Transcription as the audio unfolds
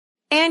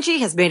Angie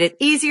has made it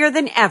easier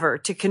than ever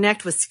to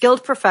connect with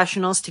skilled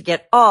professionals to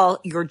get all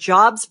your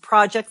jobs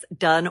projects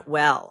done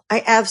well.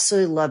 I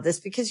absolutely love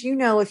this because,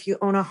 if you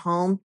own a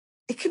home,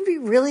 it can be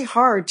really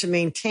hard to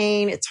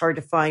maintain. It's hard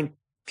to find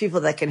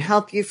people that can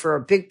help you for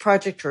a big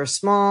project or a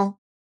small.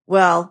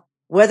 Well,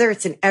 whether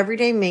it's in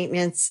everyday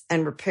maintenance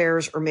and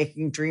repairs or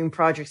making dream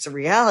projects a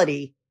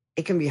reality,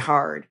 it can be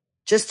hard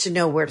just to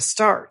know where to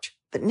start.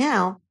 But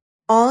now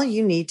all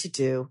you need to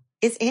do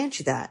is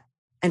Angie that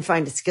and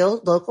find a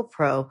skilled local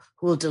pro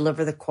who will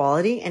deliver the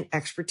quality and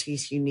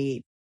expertise you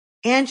need.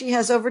 Angie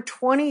has over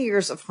 20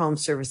 years of home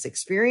service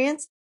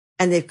experience,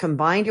 and they've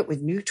combined it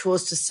with new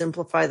tools to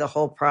simplify the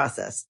whole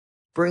process.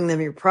 Bring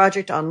them your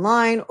project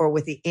online or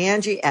with the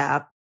Angie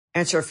app,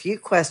 answer a few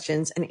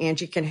questions, and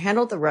Angie can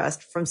handle the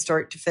rest from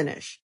start to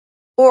finish.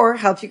 Or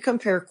help you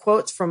compare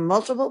quotes from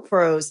multiple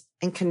pros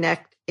and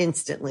connect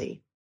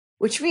instantly,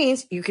 which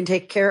means you can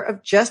take care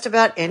of just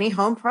about any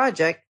home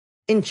project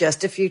in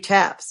just a few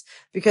taps.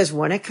 Because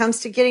when it comes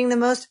to getting the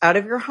most out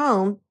of your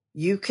home,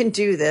 you can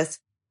do this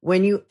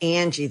when you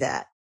Angie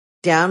that.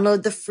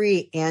 Download the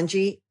free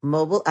Angie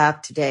mobile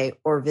app today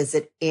or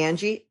visit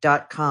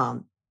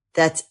Angie.com.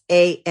 That's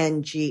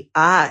ANGI.com.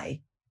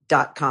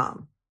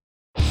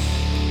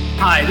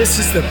 Hi, this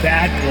is the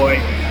bad boy,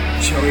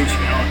 Joey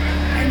Janela,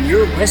 and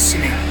you're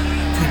listening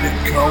to the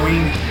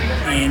Going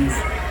In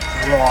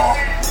Raw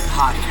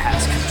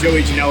podcast.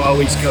 Joey Janela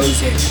always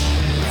goes in.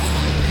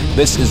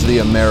 This is the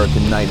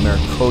American Nightmare,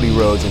 Cody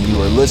Rhodes, and you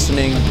are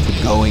listening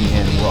to Going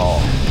In Raw.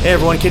 Hey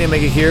everyone, Kenny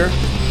Omega here.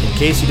 In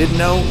case you didn't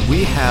know,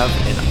 we have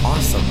an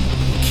awesome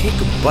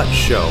kick-butt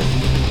show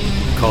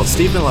called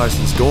Stephen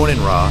Larson's Going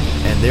In Raw,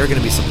 and they're going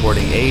to be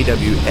supporting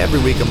AEW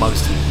every week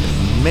amongst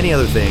many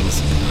other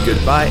things.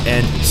 Goodbye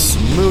and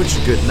smooch.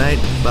 Good night.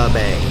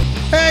 Bye-bye.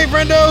 Hey,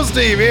 friendo,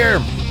 Steve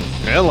here.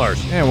 And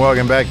Larson. And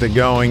welcome back to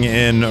Going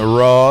In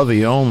Raw,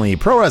 the only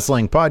pro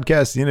wrestling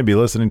podcast you're going to be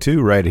listening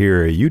to right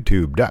here at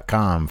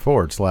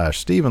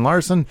youtube.com/Stephen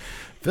Larson.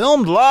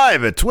 Filmed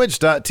live at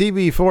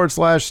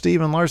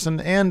twitch.tv/Stephen Larson.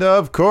 And,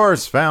 of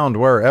course, found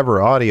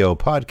wherever audio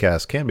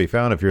podcasts can be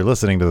found. If you're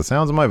listening to the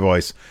sounds of my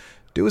voice,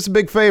 do us a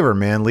big favor,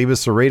 man. Leave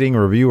us a rating,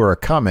 a review, or a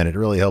comment. It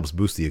really helps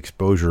boost the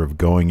exposure of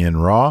Going In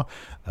Raw.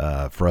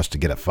 For us to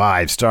get a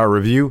 5-star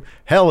review.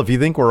 Hell, if you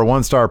think we're a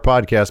 1-star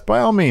podcast, by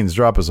all means,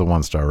 drop us a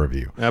 1-star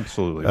review.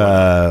 Absolutely.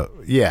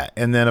 Yeah.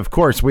 And then, of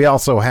course, we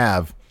also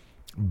have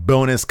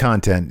bonus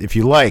content. If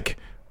you like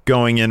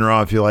Going In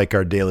Raw, if you like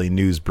our daily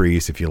news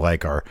briefs, if you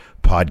like our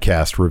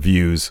podcast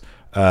reviews,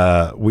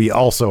 we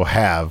also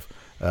have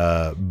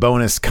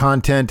bonus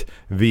content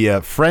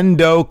via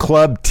Friendo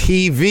Club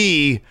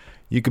TV.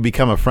 You could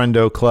become a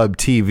Friendo Club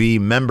TV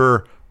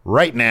member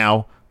right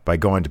now by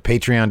going to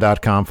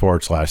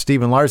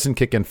patreon.com/Stephen Larson.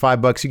 Kick in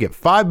 $5. You get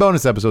 5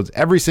 bonus episodes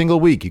every single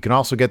week. You can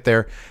also get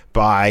there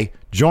by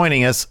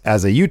joining us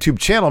as a YouTube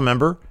channel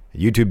member,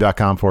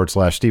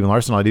 youtube.com/Stephen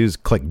Larson. All I do is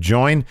click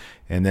join,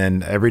 and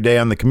then every day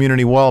on the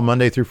community wall,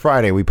 Monday through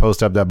Friday, we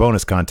post up that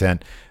bonus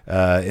content.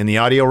 In the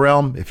audio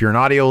realm, if you're an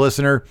audio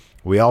listener,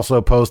 we also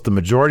post the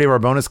majority of our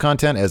bonus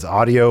content as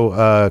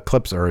audio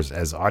clips or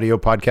as audio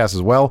podcasts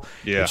as well.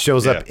 Yeah, it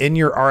shows up in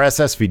your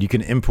RSS feed. You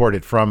can import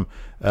it from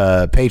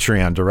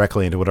Patreon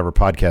directly into whatever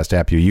podcast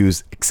app you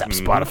use, except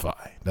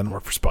Spotify. Doesn't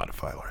work for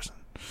Spotify, Larson.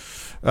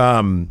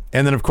 And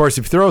then, of course,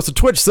 if you throw us a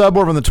Twitch sub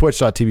over on the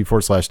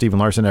twitch.tv/Stephen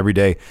Larson every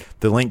day,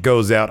 the link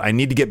goes out. I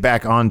need to get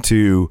back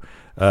onto,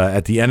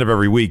 at the end of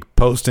every week,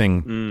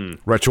 posting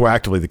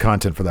retroactively the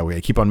content for that week.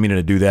 I keep on meaning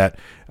to do that.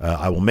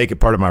 I will make it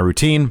part of my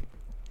routine.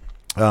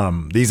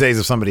 These days,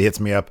 if somebody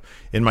hits me up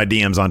in my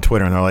DMs on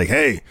Twitter and they're like,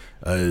 hey,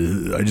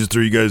 I just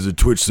threw you guys a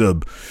Twitch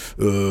sub,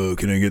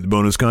 can I get the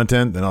bonus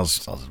content? Then I'll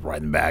just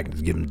write them back and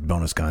just give them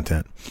bonus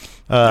content.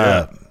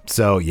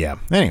 So yeah,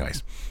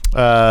 anyways,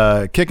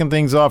 kicking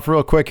things off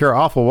real quick here.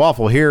 Awful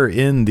Waffle here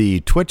in the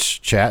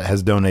Twitch chat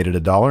has donated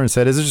 $1 and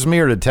said, is it just me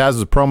or did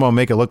Taz's promo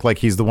make it look like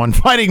he's the one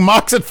fighting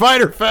Mox at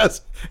Fyter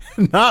Fest,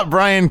 not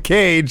Brian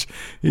Cage?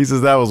 He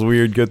says that was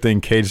weird. Good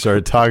thing Cage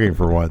started talking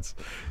for once.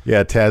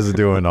 Yeah, Taz is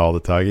doing all the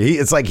talking.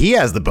 It's like he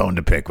has the bone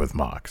to pick with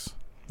Mox.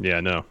 Yeah,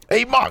 no.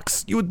 Hey,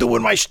 Mox, you were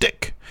doing my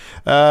shtick.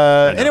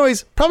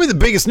 Anyways, probably the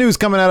biggest news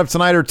coming out of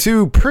tonight are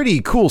 2 pretty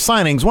cool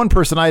signings. One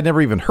person I had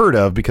never even heard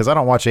of because I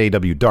don't watch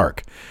AEW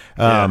Dark.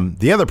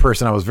 The other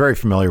person I was very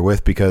familiar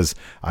with because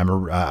I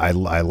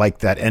like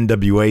that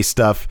NWA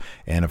stuff.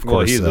 And, of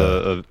course... he's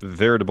a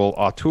veritable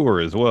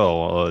auteur as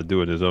well,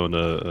 doing his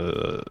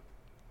own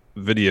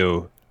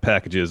video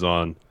packages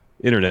on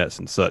internets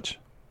and such.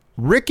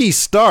 Ricky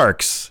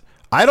Starks,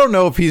 I don't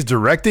know if he's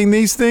directing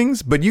these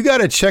things, but you got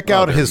to check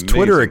out his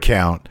Twitter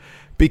account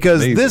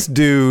because this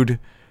dude,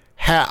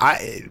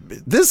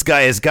 this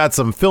guy has got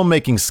some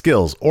filmmaking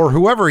skills, or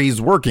whoever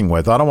he's working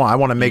with. I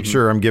want to make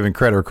sure I'm giving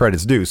credit where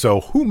credit's due.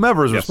 So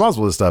whomever is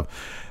responsible for this stuff,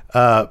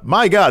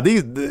 my God,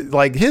 these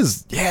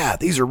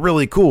are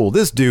really cool.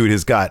 This dude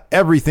has got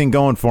everything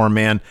going for him,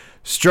 man.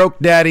 Stroke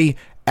Daddy,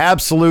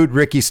 absolute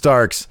Ricky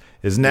Starks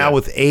is now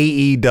with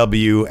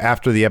AEW.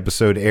 After the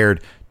episode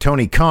aired,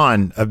 Tony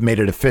Khan made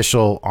it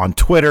official on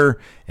Twitter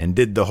and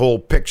did the whole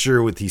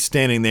picture with he's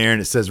standing there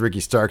and it says Ricky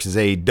Starks is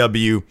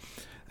AEW.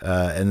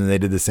 And then they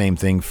did the same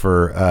thing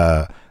for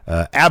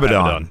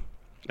ABADON.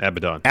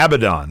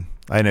 ABADON.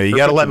 I know you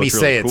got to let me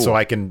say it so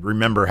I can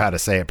remember how to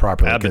say it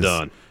properly.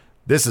 ABADON.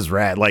 This is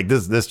rad. Like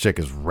this chick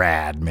is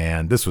rad,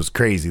 man. This was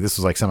crazy. This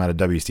was like something out of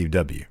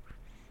WCW.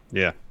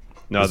 Yeah.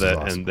 No, that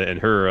awesome. and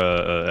her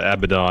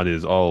ABADON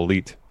is all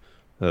elite.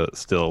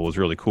 Still was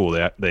really cool. They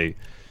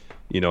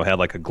had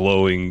like a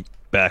glowing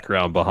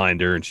background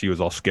behind her, and she was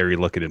all scary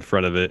looking in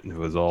front of it, and it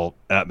was all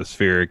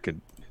atmospheric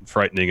and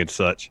frightening and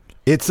such.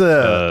 It's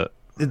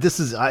this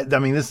is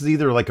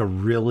either like a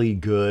really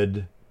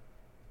good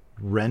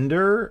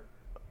render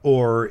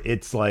or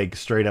it's like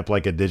straight up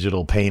like a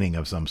digital painting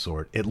of some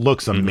sort. It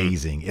looks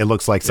amazing. It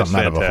looks like something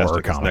out of a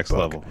horror comic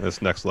book.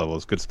 It's next level.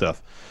 It's good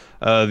stuff.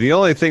 The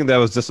only thing that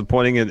was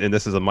disappointing, and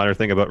this is a minor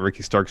thing about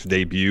Ricky Stark's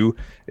debut,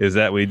 is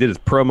that when he did his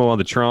promo on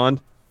the Tron,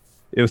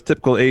 it was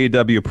typical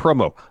AEW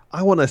promo.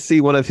 I want to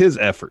see one of his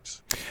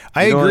efforts.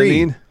 I agree. What I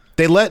mean?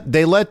 They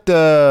let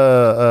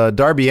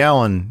Darby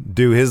Allin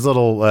do his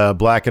little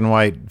black and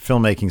white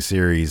filmmaking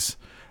series.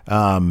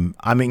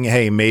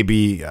 Hey,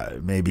 maybe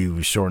it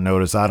was short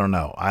notice. I don't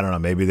know.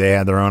 Maybe they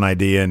had their own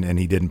idea and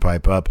he didn't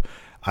pipe up.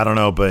 I don't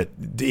know. But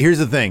here's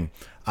the thing.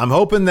 I'm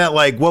hoping that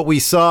like what we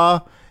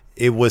saw,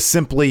 it was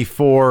simply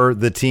for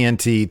the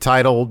TNT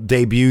title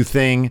debut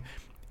thing.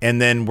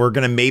 And then we're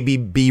going to maybe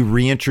be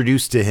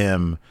reintroduced to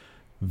him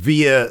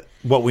via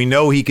what we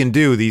know he can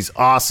do. These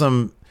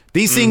awesome,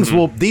 these things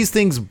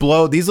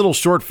blow, these little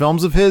short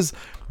films of his,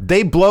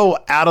 they blow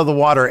out of the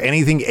water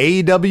anything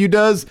AEW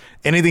does,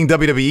 anything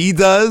WWE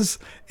does,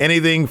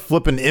 anything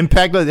flipping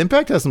Impact does.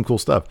 Impact has some cool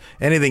stuff.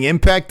 Anything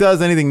Impact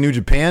does, anything New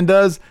Japan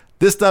does,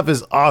 this stuff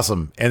is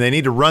awesome, and they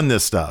need to run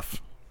this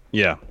stuff.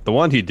 Yeah, the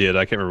one he did,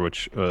 I can't remember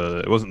which,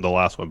 it wasn't the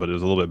last one, but it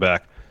was a little bit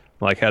back,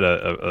 like had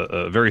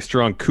a very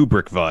strong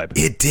Kubrick vibe.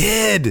 It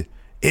did.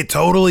 It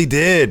totally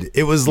did.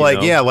 It was like,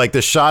 like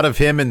the shot of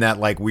him in that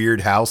like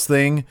weird house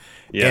thing.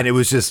 Yeah. And it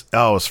was just, it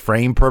was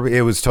framed perfect.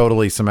 It was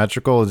totally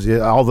symmetrical.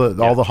 All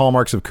the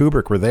hallmarks of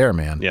Kubrick were there,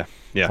 man. Yeah.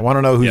 Yeah. I want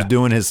to know who's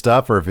doing his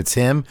stuff or if it's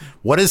him.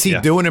 What is he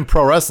doing in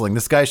pro wrestling?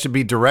 This guy should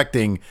be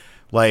directing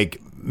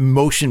like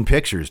motion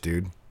pictures,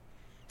 dude.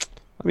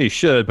 I mean, he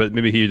should, but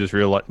maybe he just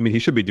realized, he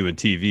should be doing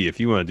TV. If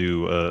you want to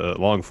do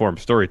long form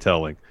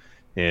storytelling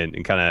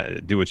and kind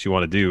of do what you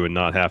want to do and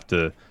not have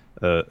to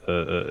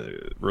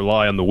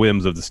rely on the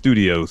whims of the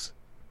studios,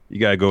 you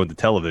got to go into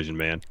television,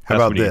 man. How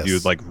about this? You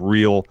do like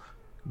real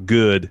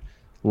good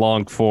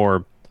long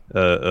form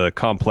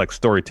complex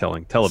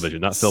storytelling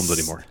television, not films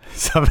anymore.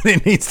 Somebody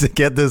needs to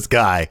get this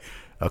guy.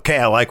 Okay,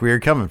 I like where you're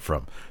coming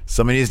from.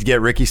 Somebody needs to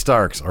get Ricky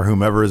Starks or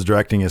whomever is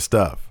directing his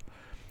stuff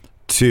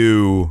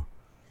to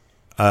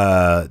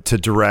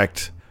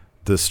direct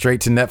the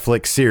straight to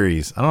Netflix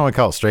series. I don't want to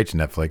call it straight to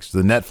Netflix.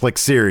 The Netflix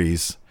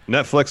series.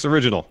 Netflix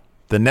original.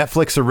 The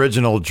Netflix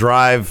original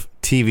Drive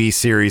TV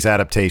series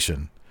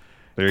adaptation.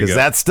 Because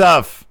that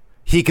stuff,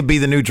 he could be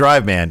the new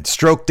Drive man.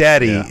 Stroke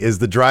Daddy is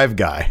the Drive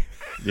guy.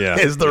 Yeah.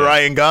 Is the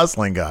Ryan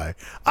Gosling guy.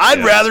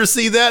 I'd rather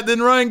see that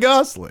than Ryan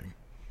Gosling.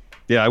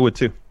 Yeah, I would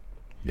too.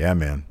 Yeah,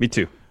 man. Me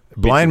too.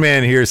 Blind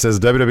Man here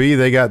says WWE,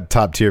 they got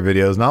top tier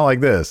videos. Not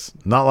like this.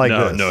 Not like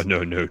this.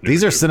 No.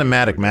 These are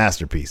cinematic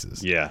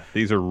masterpieces. Yeah,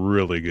 these are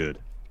really good.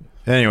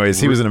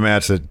 Anyways, he was in a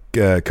match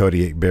that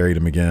Cody buried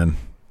him again.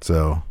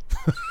 So...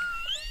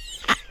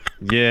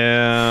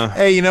 Yeah.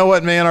 Hey, you know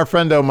what, man? Our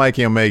friend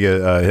Mikey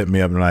Omega hit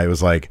me up tonight. It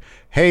was like,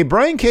 hey,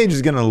 Brian Cage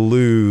is going to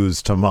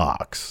lose to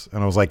Mox.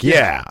 And I was like,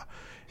 yeah.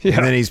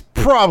 And then he's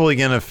probably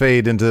going to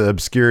fade into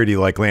obscurity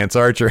like Lance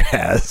Archer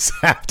has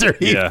after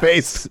he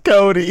faced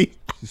Cody.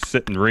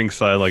 Sitting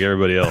ringside like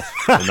everybody else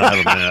and not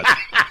have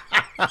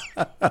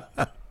a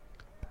match.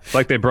 It's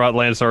like they brought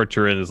Lance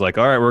Archer in. It's like,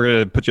 all right, we're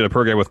going to put you in a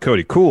program with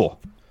Cody. Cool.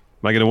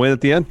 Am I going to win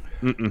at the end?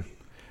 Mm-mm.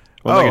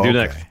 What am I going to do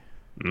next?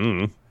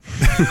 Mm-mm.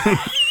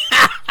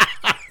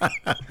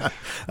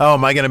 Oh,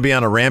 am I going to be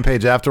on a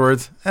rampage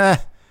afterwards? Yeah,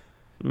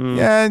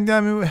 I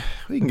mean,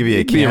 we can give you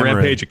a camera. Be a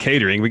rampage of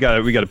catering. We got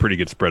a pretty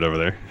good spread over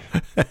there.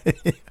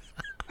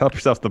 Help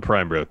yourself to the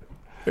prime rib.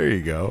 There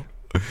you go.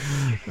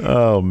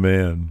 Oh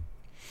man,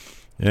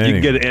 anyway. You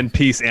can get an end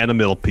piece and a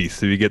middle piece.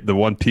 So you get the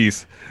one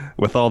piece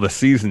with all the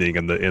seasoning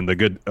and the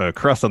good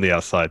crust on the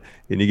outside,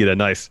 and you get a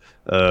nice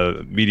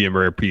medium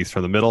rare piece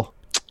from the middle.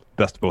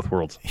 Best of both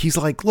worlds. He's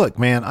like, look,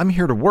 man, I'm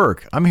here to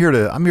work. I'm here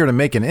to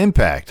make an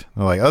impact.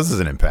 I'm like, oh, this is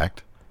an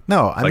impact.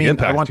 No, I mean,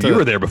 impact. I want to. You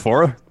were there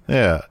before.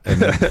 Yeah. And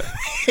then,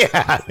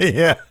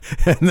 yeah.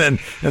 And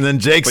then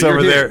Jake's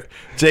over there.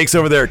 Jake's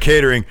over there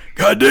catering.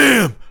 God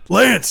damn,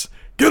 Lance,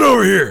 get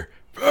over here.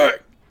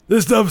 Fuck,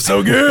 this stuff's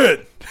so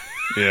good.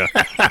 Yeah.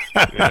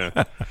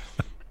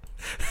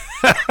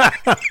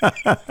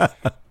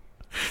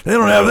 They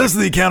don't have this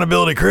in the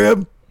accountability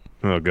crib.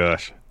 Oh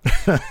gosh.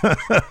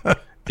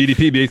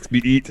 DDP makes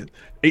me eat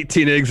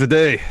 18 eggs a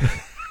day.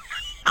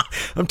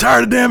 I'm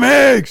tired of damn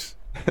eggs.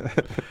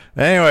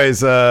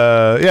 Anyways,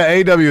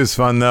 AEW was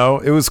fun though.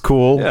 It was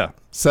cool. Yeah.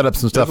 Set up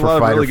some stuff There's a for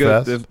lot of Fyter really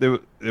good. Fest.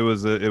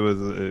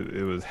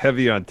 It was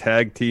heavy on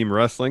tag team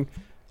wrestling,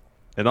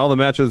 and all the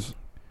matches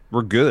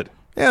were good.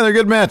 Yeah, they're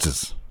good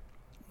matches.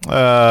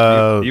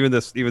 Even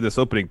this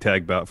opening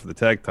tag bout for the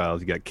tag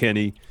titles, you got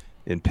Kenny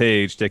and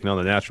Paige taking on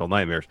the Natural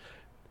Nightmares.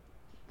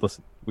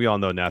 Listen, we all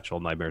know Natural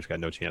Nightmares got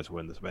no chance to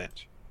win this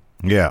match.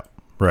 Yeah,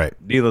 right.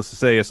 Needless to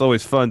say, it's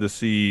always fun to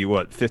see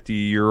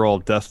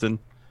 50-year-old Dustin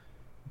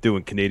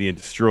doing Canadian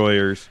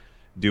Destroyers,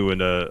 doing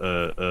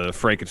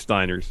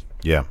Frankensteiners.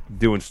 Yeah.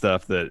 Doing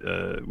stuff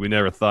that we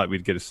never thought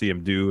we'd get to see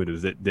him do in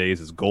his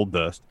days as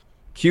Goldust.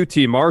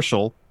 QT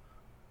Marshall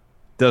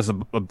does a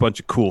bunch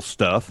of cool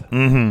stuff.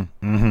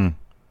 Mm-hmm.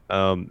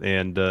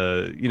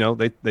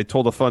 Mm-hmm. They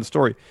told a fun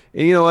story.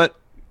 And you know what?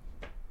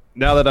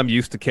 Now that I'm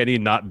used to Kenny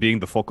not being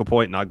the focal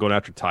point, not going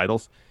after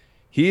titles,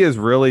 he has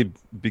really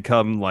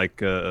become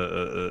like I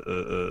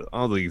don't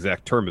know the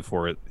exact term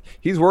for it.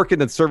 He's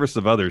working in service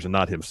of others and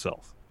not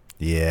himself.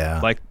 Yeah.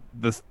 Like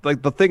the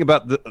thing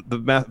about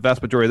the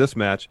vast majority of this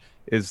match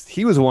is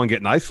he was the one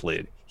getting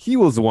isolated. He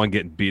was the one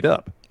getting beat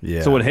up.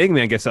 Yeah. So when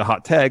Hangman gets a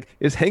hot tag,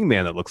 it's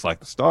Hangman that looks like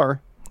the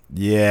star.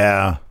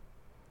 Yeah.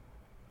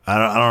 I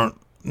don't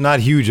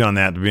not huge on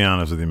that, to be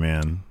honest with you,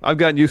 man. I've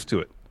gotten used to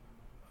it.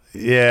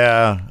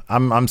 Yeah,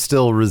 I'm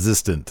still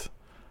resistant.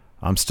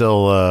 I'm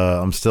still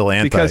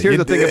anti. Because here's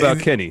the thing about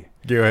Kenny.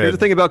 Go ahead. Here's the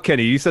thing about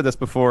Kenny. You said this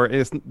before.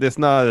 It's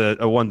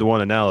not a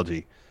one-to-one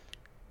analogy.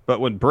 But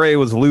when Bray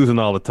was losing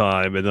all the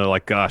time, and they're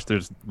like, gosh,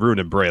 there's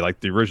ruining Bray, like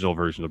the original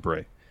version of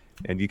Bray.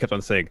 And you kept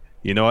on saying,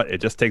 you know what? It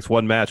just takes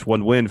one match,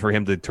 one win for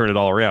him to turn it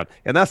all around.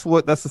 And that's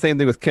the same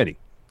thing with Kenny.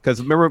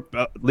 Because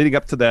remember, leading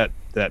up to that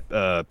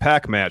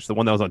Pac match, the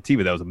one that was on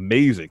TV, that was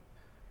amazing.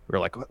 We were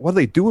like, what are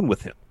they doing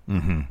with him?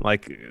 Mm-hmm.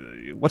 Like,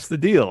 what's the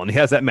deal? And he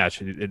has that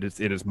match. It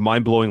is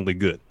mind-blowingly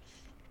good.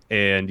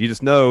 And you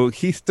just know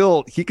he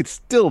could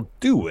still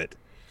do it.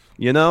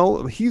 You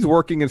know, he's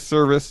working in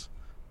service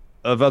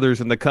of others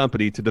in the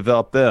company to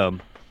develop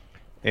them,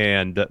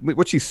 and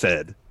which he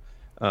said.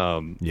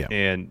 Yeah.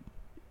 And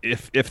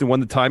if and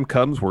when the time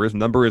comes where his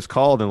number is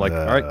called, and like,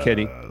 all right,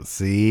 Kenny,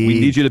 see, we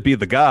need you to be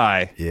the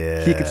guy.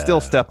 Yeah, he could still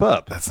step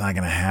up. That's not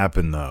going to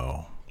happen,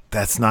 though.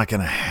 That's not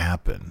going to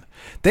happen.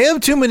 They have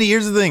too many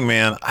years of thing,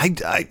 man.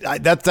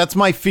 That's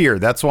my fear.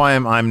 That's why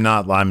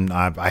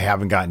I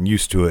haven't gotten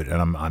used to it,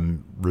 and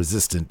I'm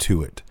resistant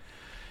to it,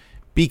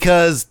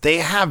 because they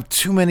have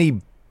too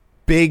many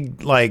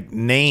big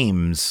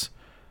names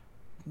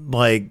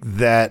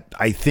that.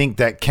 I think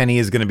that Kenny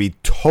is going to be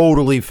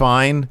totally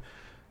fine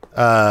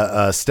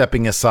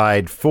stepping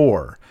aside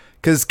for,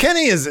 because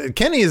Kenny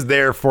is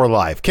there for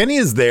life. Kenny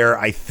is there,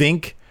 I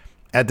think,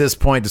 at this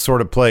point to sort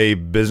of play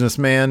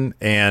businessman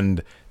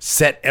and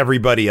set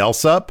everybody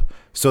else up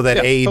so that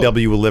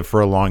AEW will live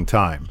for a long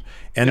time.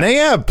 And they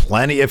have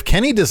plenty. If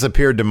Kenny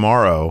disappeared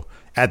tomorrow,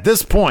 at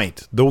this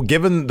point,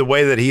 given the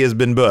way that he has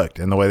been booked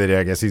and the way that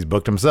I guess he's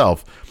booked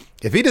himself,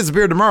 if he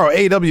disappeared tomorrow,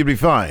 AEW would be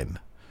fine.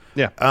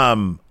 Yeah.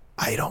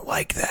 I don't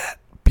like that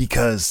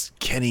because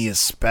Kenny is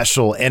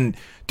special. And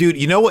dude,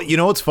 you know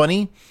what's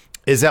funny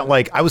is that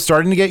I was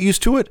starting to get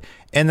used to it,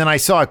 and then I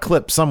saw a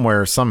clip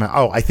somewhere somehow.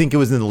 Oh, I think it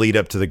was in the lead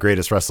up to the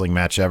greatest wrestling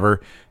match ever.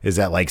 Is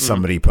that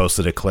somebody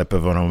posted a clip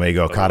of an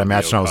Omega Okada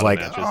match, and I was like,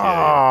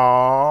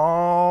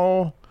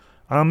 oh,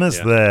 I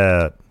missed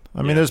that.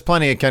 I mean, there's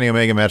plenty of Kenny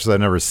Omega matches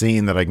I've never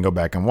seen that I can go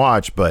back and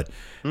watch, but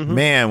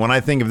man, when I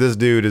think of this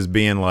dude as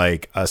being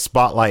like a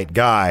spotlight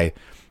guy,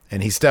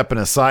 and he's stepping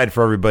aside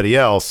for everybody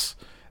else.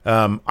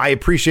 I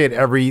appreciate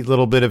every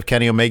little bit of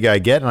Kenny Omega I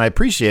get, and I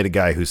appreciate a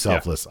guy who's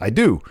selfless. I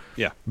do.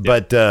 Yeah.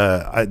 But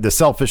the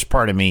selfish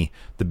part of me,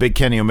 the big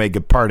Kenny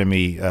Omega part of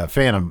me,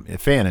 fan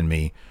in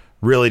me,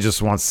 really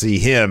just wants to see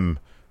him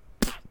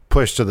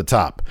pushed to the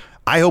top.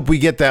 I hope we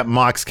get that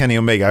Mox Kenny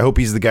Omega. I hope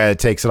he's the guy that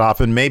takes it off,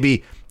 and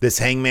maybe this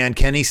Hangman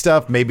Kenny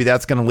stuff, maybe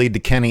that's going to lead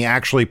to Kenny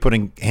actually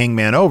putting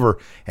Hangman over,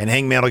 and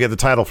Hangman will get the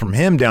title from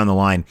him down the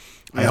line.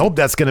 I hope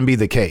that's going to be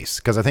the case,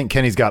 because I think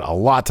Kenny's got a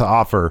lot to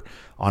offer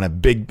on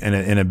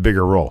in a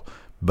bigger role.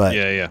 But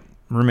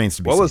remains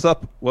to be seen.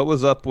 What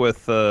was up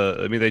with?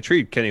 I mean, they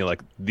treat Kenny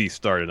like the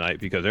star tonight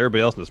because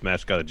everybody else in this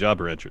match got a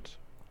jobber entrance.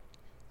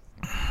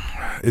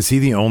 Is he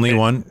the only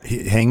one?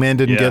 Hangman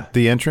didn't get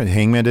the entrance.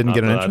 Hangman didn't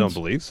get an entrance. I don't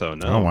believe so.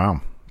 No. Oh wow,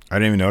 I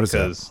didn't even notice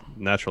that. Because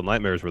Natural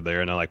Nightmares were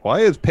there, and I'm like, why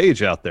is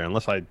Paige out there?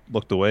 Unless I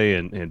looked away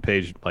and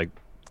Paige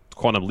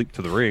quantum leap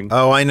to the ring.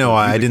 Oh, I know.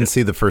 I didn't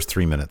see the first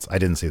 3 minutes. I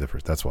didn't see the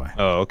first. That's why.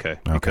 Oh, okay.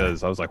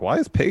 Because I was like, why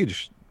is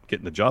Paige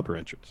getting the jobber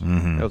entrance?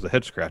 That was a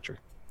head scratcher.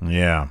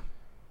 Yeah.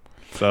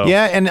 So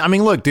yeah, and I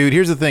mean, look, dude.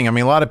 Here's the thing. I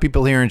mean, a lot of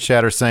people here in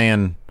chat are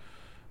saying,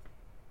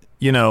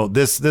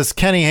 this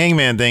Kenny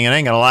Hangman thing, it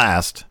ain't gonna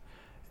last,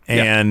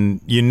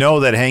 and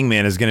that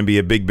Hangman is going to be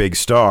a big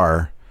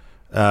star.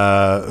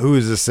 Who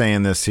is this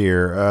saying this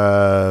here?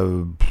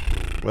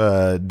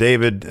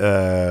 David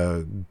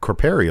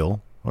Corpariel.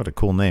 What a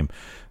cool name.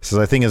 Says,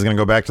 I think he's going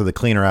to go back to the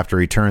cleaner after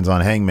he turns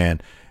on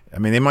Hangman. I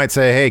mean, they might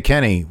say, hey,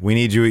 Kenny, we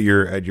need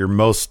you at your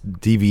most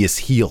devious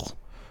heel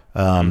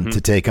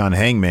to take on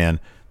Hangman.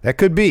 That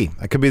could be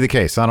the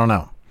case. I don't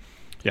know.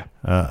 Yeah.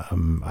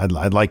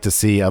 I'd like to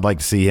see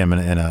him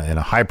in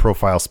a high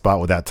profile spot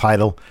with that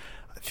title.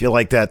 I feel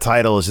like that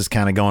title is just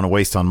kind of going to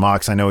waste on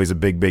Mox. I know he's a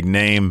big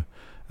name,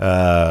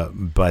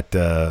 but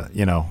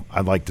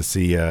I'd like to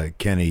see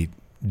Kenny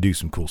do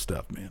some cool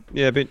stuff, man.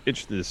 Yeah, I'd be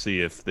interested to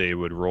see if they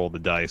would roll the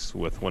dice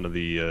with one of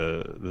the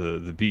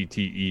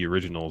BTE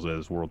originals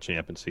as world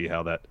champ and see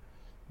how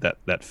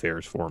that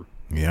fares for him.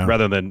 Yeah.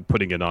 Rather than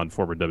putting it on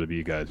former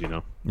WWE guys,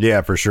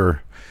 Yeah, for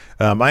sure.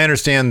 I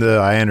understand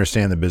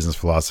the business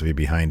philosophy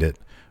behind it,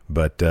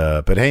 but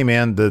hey,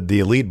 man, the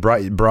elite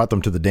brought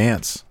them to the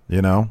dance,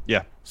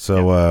 Yeah.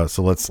 So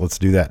so let's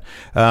do that.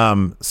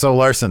 So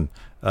Larson,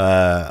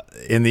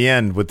 in the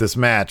end with this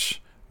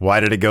match, why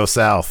did it go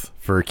south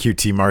for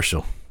QT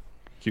Marshall?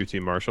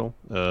 QT Marshall,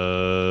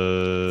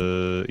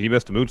 he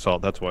missed a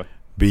moonsault. That's why.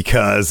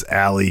 Because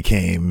Allie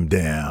came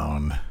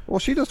down. Well,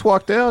 she just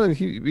walked down, and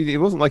it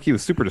wasn't like he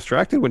was super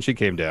distracted when she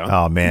came down.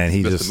 Oh man,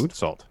 he missed a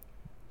moonsault.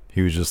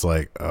 He was just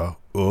like,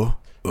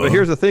 But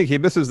here's the thing: he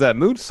misses that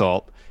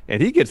moonsault,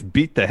 and he gets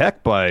beat the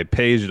heck by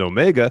Paige and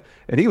Omega,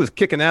 and he was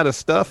kicking out his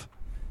stuff.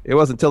 It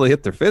wasn't until he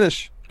hit their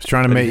finish. He's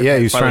trying to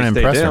he was trying to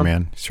impress her,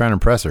 man. He's trying to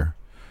impress her.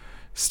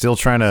 Still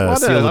trying to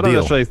seal the deal. I don't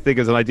necessarily think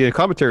it's an idea.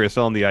 Commentary is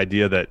selling the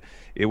idea that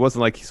it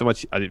wasn't like so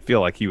much. I didn't feel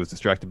like he was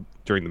distracted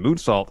during the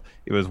moonsault.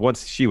 It was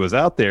once she was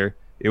out there.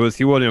 He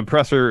wanted to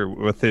impress her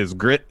with his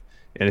grit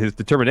and his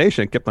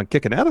determination. Kept on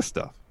kicking out of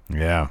stuff.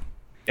 Yeah.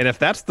 And if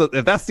that's the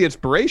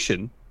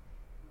inspiration,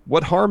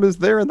 what harm is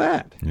there in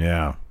that?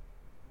 Yeah.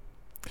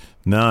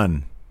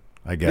 None,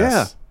 I guess.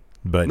 Yeah.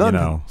 But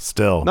None.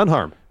 still None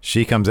harm.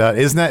 She comes out.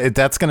 Isn't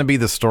that's going to be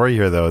the story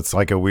here, though? It's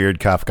like a weird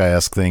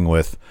Kafkaesque thing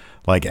with,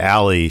 like,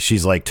 Allie.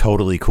 She's like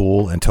totally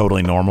cool and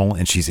totally normal,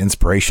 and she's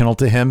inspirational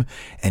to him.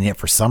 And yet,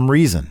 for some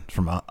reason,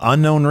 from an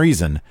unknown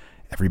reason,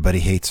 everybody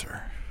hates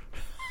her.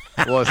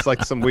 Well, it's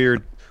like some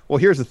weird. Well,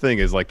 here's the thing: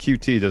 is like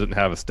QT doesn't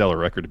have a stellar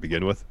record to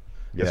begin with.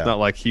 Yeah. It's not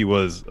like he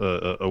was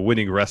a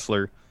winning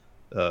wrestler.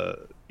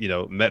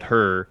 Met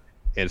her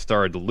and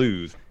started to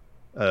lose.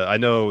 I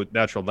know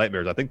Natural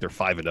Nightmares. I think they're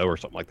 5-0 or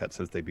something like that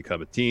since they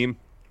become a team.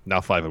 Now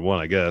 5-1,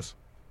 I guess.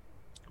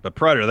 But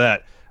prior to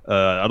that,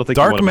 I don't think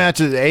dark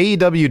matches.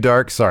 AEW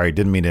Dark. Sorry,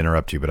 didn't mean to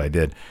interrupt you, but I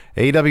did.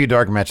 AEW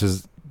Dark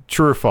matches.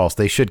 True or false?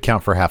 They should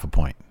count for half a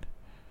point.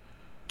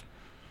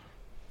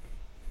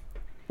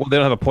 Well, they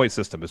don't have a point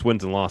system. It's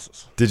wins and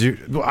losses. Did you?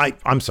 Well,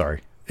 I'm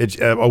sorry.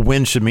 A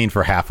win should mean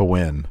for half a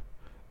win.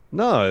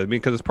 No, I mean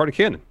because it's part of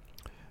canon.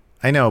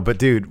 I know, but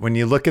dude, when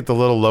you look at the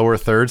little lower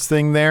thirds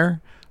thing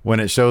there, when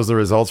it shows the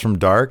results from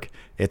Dark,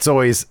 it's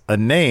always a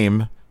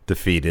name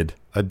defeated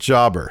a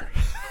jobber.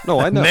 No,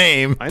 I know.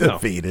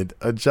 Defeated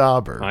a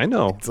jobber. I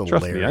know. It's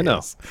hilarious. Trust me, I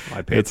know.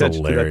 I pay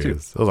attention to that too.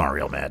 Those aren't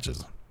real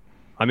matches.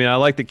 I mean, I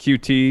like the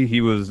QT.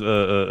 He was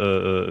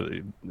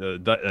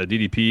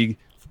DDP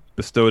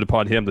bestowed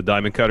upon him the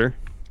Diamond Cutter,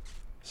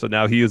 so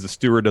now he is the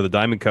steward of the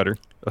Diamond Cutter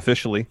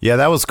officially. Yeah,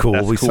 that was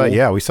cool. We saw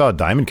a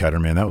Diamond Cutter,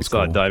 man. That was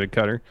cool. Saw a Diamond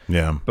Cutter.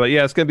 Yeah, but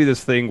yeah, it's gonna be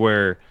this thing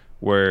where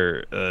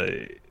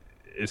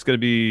it's gonna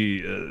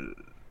be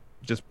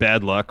just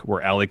bad luck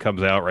where Allie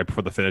comes out right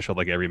before the finish of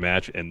like every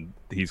match and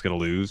he's gonna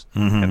lose,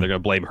 and they're gonna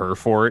blame her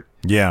for it.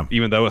 Yeah,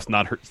 even though it's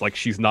not her. It's like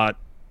she's not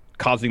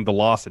causing the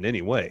loss in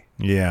any way.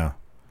 Yeah,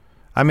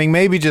 I mean,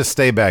 maybe just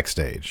stay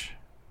backstage.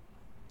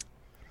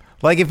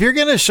 Like, if you're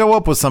gonna show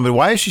up with somebody,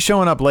 why is she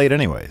showing up late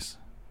anyways?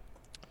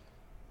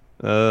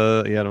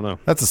 Yeah, I don't know.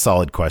 That's a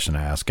solid question to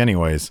ask.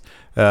 Anyways,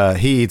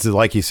 he eats,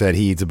 like you said,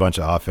 he eats a bunch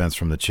of offense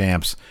from the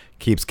champs,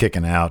 keeps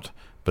kicking out,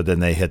 but then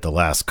they hit the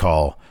last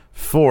call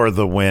for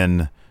the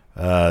win.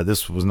 Was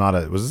this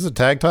a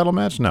tag title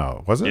match?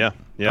 No, was it? Yeah.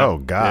 Oh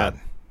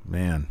God,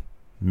 man,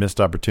 missed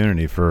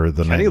opportunity for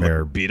the Kenny Nightmare.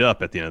 Looked beat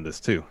up at the end of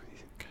this too.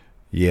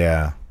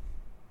 Yeah.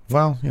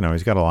 Well,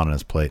 he's got a lot on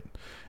his plate.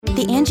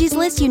 The Angie's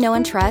List you know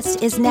and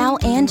trust is now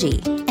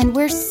Angie, and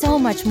we're so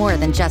much more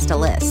than just a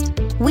list.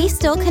 We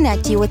still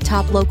connect you with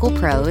top local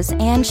pros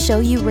and show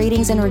you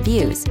ratings and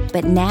reviews,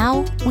 but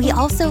now we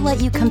also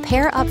let you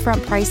compare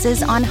upfront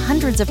prices on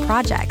hundreds of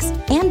projects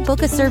and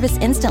book a service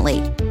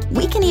instantly.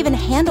 We can even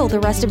handle the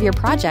rest of your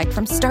project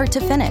from start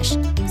to finish.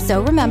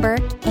 So remember,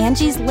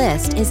 Angie's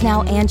List is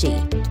now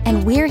Angie,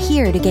 and we're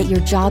here to get your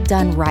job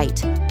done right.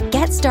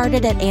 Get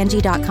started at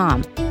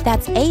Angie.com.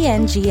 That's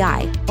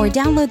ANGI, or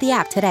download the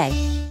app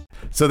today.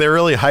 So they're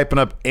really hyping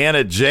up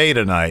Anna Jay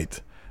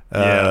tonight.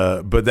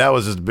 But that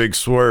was just a big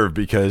swerve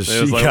because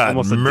she got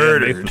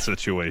murdered. A Dan Nathan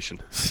situation.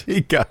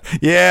 She got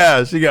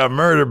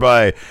murdered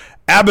by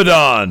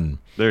ABADON.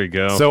 There you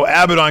go. So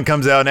ABADON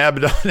comes out, and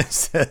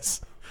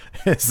ABADON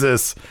is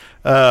this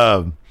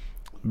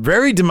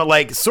very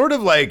sort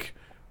of like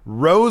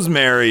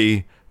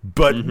Rosemary,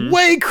 but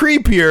way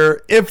creepier.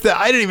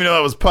 I didn't even know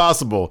that was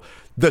possible.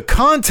 The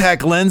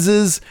contact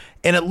lenses,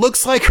 and it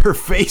looks like her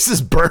face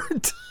is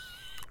burnt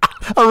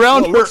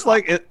around her. It looks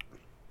like it.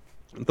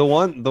 The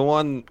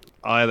one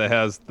eye that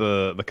has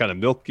the kind of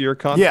milkier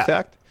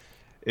contact.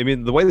 Yeah. I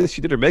mean, the way that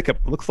she did her makeup,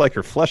 it looks like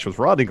her flesh was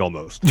rotting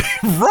almost.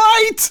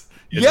 Right.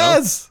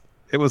 Yes.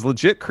 It was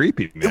legit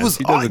creepy, man.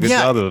 She does a good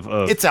job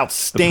of it's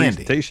outstanding.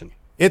 presentation.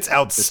 It's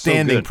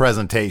outstanding so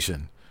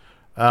presentation.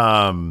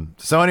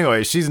 So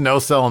anyway, she's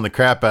no-selling the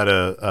crap out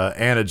of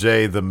Anna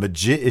Jay.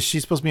 Is she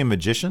supposed to be a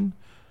magician?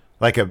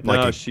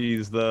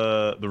 She's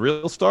the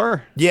real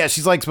star. Yeah,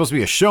 she's like supposed to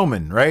be a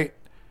showman, right?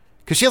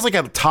 Because she has like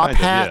a top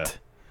hat. Yeah.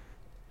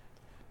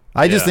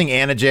 I just think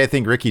Anna Jay. I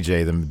think Ricky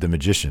Jay, the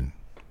magician.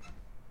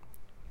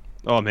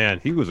 Oh man,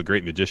 he was a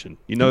great magician.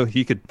 You know,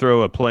 he could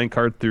throw a playing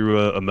card through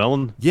a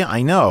melon. Yeah,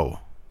 I know.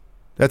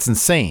 That's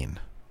insane.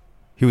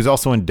 He was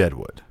also in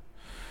Deadwood.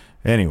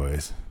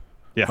 Anyways.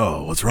 Yeah.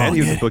 Oh, what's wrong? And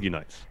he was in Boogie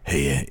Nights.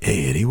 Hey,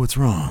 Eddie, what's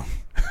wrong?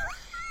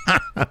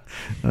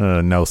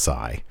 No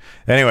sigh.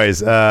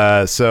 Anyways,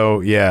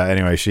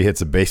 anyway, she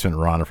hits a basement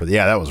Rana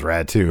that was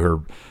rad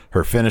too.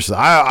 Her finish.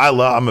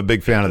 I'm a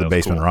big fan of the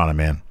basement Rana,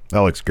 man. That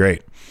looks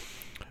great.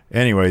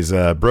 Anyways,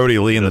 Brody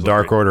Lee and the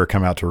Dark Order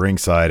come out to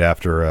ringside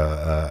after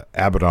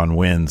Abaddon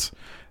wins.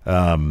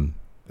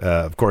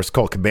 Of course,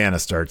 Colt Cabana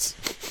starts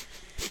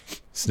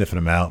sniffing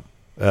him out.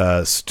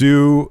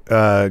 Stu,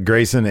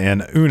 Grayson,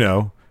 and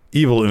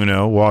Evil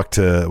Uno, walk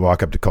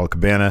up to Colt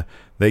Cabana.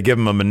 They give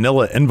him a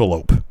manila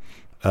envelope.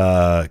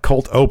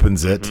 Colt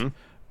opens it. Mm-hmm.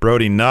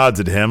 Brody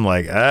nods at him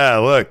like,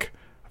 look,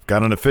 I've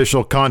got an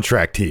official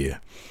contract here.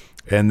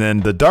 And then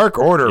the Dark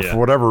Order, for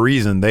whatever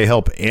reason, they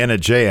help Anna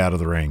Jay out of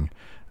the ring.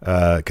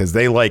 Because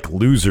they like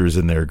losers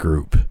in their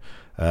group.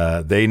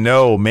 They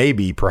know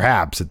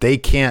perhaps that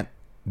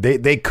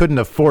they couldn't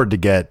afford to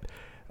get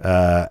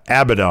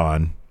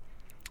Abaddon,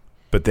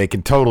 but they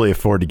can totally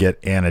afford to get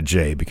Anna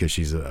Jay because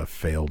she's a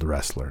failed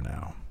wrestler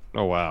now.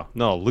 Oh wow,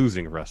 no,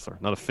 losing wrestler,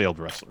 not a failed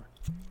wrestler.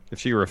 If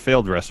she were a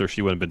failed wrestler,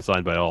 she wouldn't have been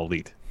signed by All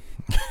Elite.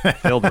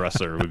 Failed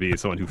wrestler would be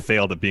someone who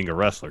failed at being a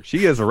wrestler.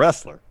 She is a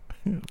wrestler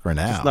for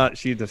now.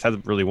 She just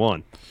hasn't really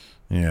won.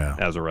 Yeah,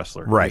 as a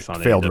wrestler, right? On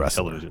failed AEW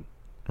wrestler. Television.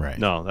 Right.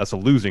 No, that's a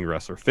losing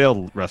wrestler.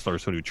 Failed wrestler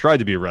is someone who tried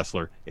to be a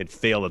wrestler and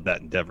failed at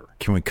that endeavor.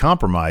 Can we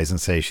compromise and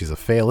say she's a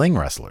failing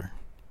wrestler?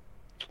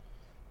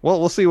 Well,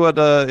 we'll see what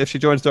if she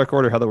joins Dark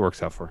Order, how that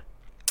works out for her.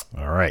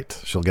 All right.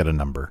 She'll get a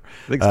number.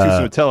 I think it's too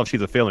soon to tell if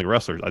she's a failing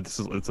wrestler. It's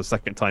the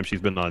second time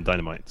she's been on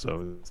Dynamite,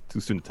 so it's too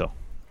soon to tell.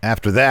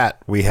 After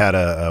that, we had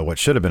what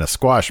should have been a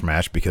squash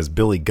match because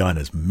Billy Gunn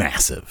is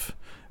massive.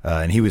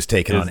 And he was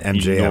taking on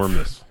MJF,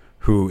 enormous.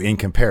 Who in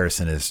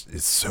comparison is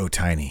so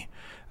tiny.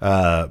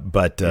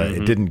 But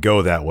it didn't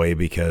go that way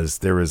because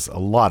there was a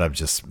lot of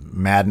just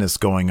madness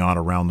going on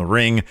around the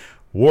ring.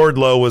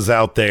 Wardlow was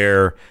out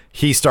there.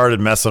 He started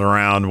messing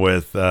around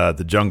with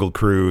the Jungle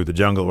Crew, what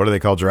do they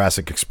call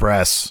Jurassic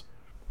Express?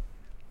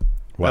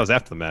 What? That was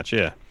after the match,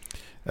 yeah.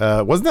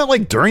 Wasn't that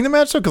like during the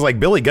match though? Because like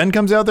Billy Gunn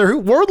comes out there.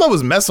 Wardlow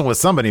was messing with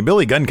somebody.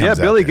 Billy Gunn comes out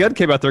there. Yeah, Billy Gunn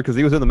came out there because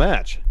he was in the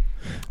match.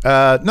 No.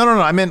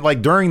 I meant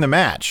like during the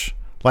match.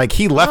 Like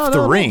he left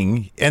the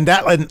ring, and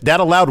that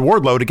allowed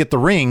Wardlow to get the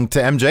ring to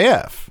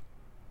MJF.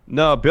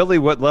 No, Billy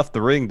left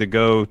the ring to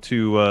go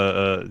to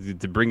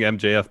bring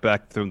MJF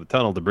back through the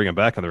tunnel to bring him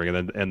back on the ring,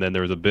 and then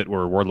there was a bit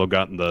where Wardlow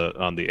got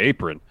on the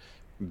apron.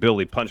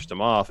 Billy punched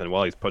him off, and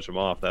while he's punching him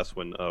off, that's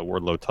when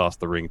Wardlow tossed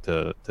the ring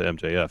to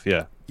MJF.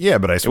 Yeah. Yeah,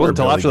 but I swear it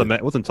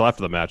wasn't until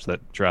after the match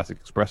that Jurassic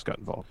Express got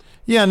involved.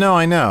 Yeah, no,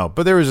 I know,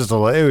 but it was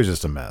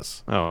just a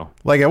mess. Oh,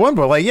 like at one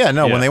point,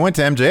 when they went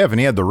to MJF and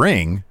he had the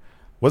ring,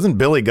 wasn't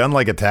Billy Gunn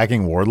like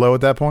attacking Wardlow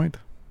at that point?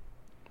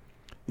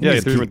 Yeah,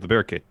 he threw him into the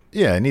barricade.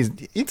 Yeah, and he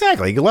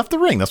left the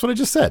ring. That's what I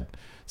just said.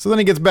 So then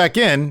he gets back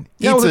in.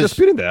 Yeah, I was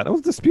disputing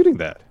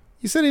that.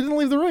 You said he didn't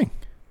leave the ring.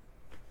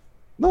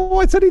 No,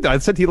 I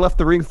said he left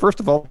the ring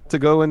first of all to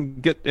go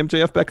and get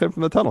MJF back in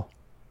from the tunnel.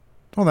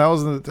 Oh,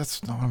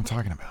 that's not what I'm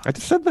talking about. I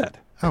just said that.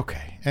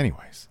 Okay.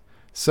 Anyways,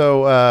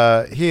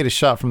 so he had a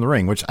shot from the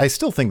ring, which I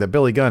still think that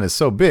Billy Gunn is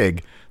so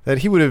big that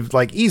he would have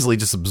like easily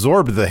just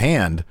absorbed the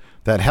hand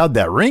that had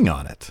that ring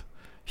on it.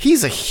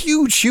 He's a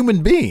huge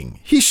human being.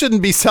 He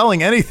shouldn't be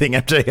selling anything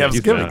MJF's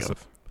giving him.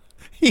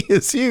 He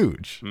is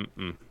huge.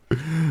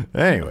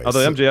 Anyway.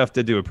 Although MJF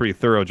did do a pretty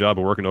thorough job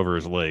of working over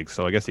his legs,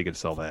 so I guess he could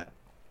sell that.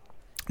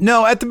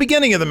 No, at the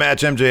beginning of the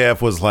match, MJF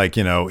was like,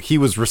 he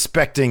was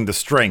respecting the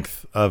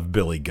strength of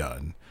Billy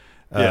Gunn.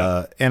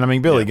 And I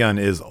mean, Billy Gunn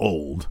is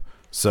old,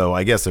 so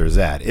I guess there's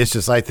that. It's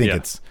just, I think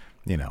it's,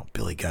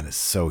 Billy Gunn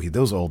is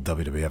those old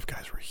WWF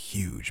guys were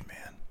huge,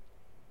 man.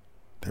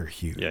 They're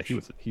huge. Yeah,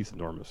 he's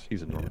enormous.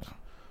 He's enormous. Yeah.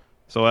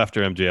 So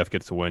after MJF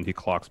gets the win, he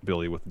clocks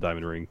Billy with the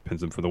diamond ring,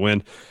 pins him for the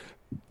win.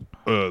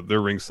 They're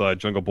ringside.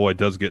 Jungle Boy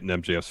does get in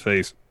MJF's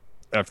face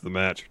after the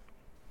match.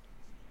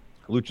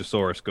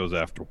 Luchasaurus goes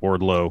after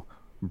Wardlow.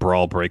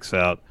 Brawl breaks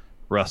out.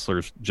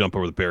 Wrestlers jump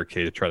over the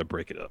barricade to try to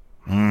break it up.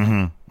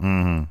 And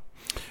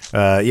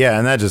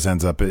that just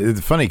ends up. It's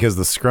funny because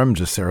the scrum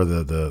there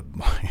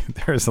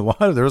was a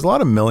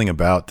lot of milling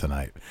about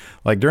tonight.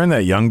 Like during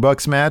that Young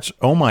Bucks match,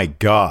 oh my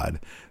God,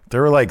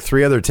 there were like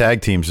 3 other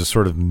tag teams just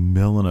sort of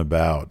milling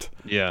about.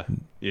 Yeah.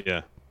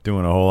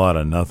 Doing a whole lot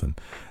of nothing.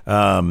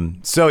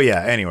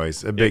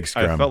 Anyways, a big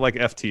scrum. I felt like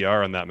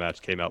FTR on that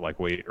match came out like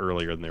way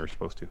earlier than they were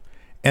supposed to.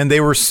 And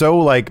they were so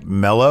like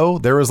mellow.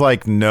 There was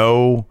like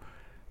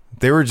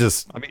they were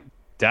just. I mean,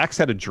 Dax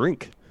had a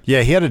drink.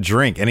 Yeah, he had a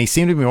drink, and he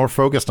seemed to be more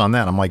focused on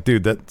that. I'm like,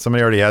 dude, that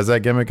somebody already has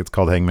that gimmick. It's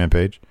called Hangman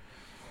Page.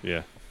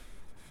 Yeah.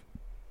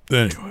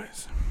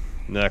 Anyways,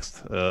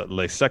 Next,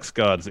 Le Sex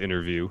Gods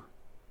interview.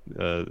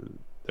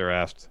 They're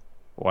asked,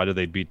 why did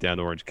they beat down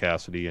Orange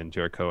Cassidy? And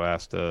Jericho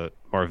asked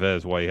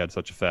Marvez why he had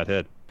such a fat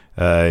head.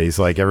 He's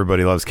like,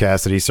 everybody loves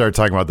Cassidy. He started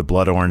talking about the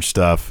blood orange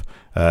stuff,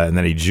 and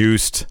then he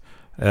juiced.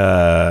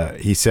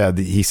 He said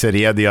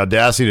he had the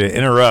audacity to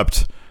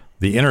interrupt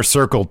the Inner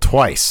Circle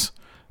twice.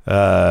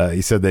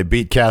 He said they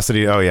beat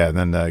Cassidy. Oh, yeah. And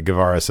then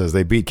Guevara says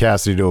they beat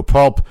Cassidy to a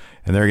pulp,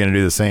 and they're going to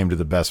do the same to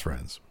the Best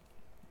Friends.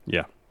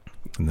 Yeah.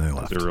 And then they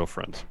left. They're real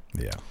friends.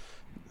 Yeah.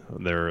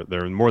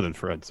 They're more than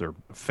friends. They're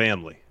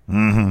family.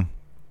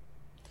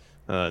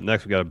 Mm-hmm.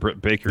 Next, we got a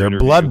Britt Baker They're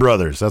interview. blood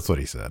brothers. That's what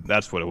he said.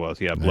 That's what it was.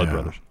 Yeah, blood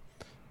brothers.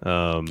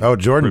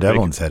 Jordan Britt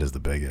Devlin's head is the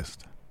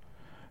biggest.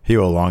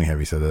 Hugo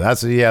Longheavy said that.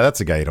 That's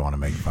a guy you don't want to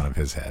make fun of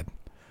his head,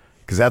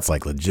 because that's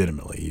like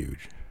legitimately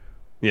huge.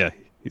 Yeah,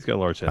 he's got a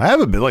large head. I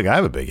have a big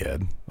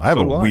head. I have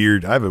a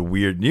weird.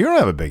 You don't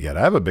have a big head.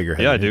 I have a bigger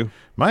head. Yeah, I do.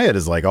 My head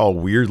is like all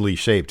weirdly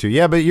shaped too.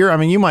 Yeah, but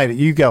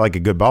you got like a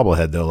good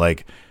bobblehead though.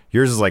 Like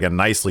yours is like a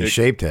nicely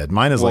shaped head.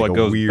 Mine is like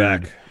a weird.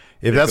 Back.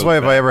 If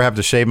I ever have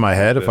to shave my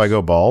head, if I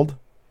go bald,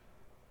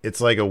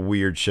 it's like a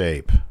weird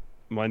shape.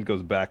 Mine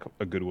goes back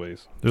a good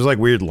ways. There's like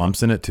weird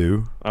lumps in it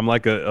too. I'm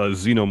like a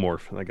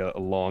xenomorph, like a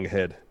long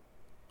head.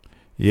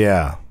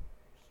 Yeah.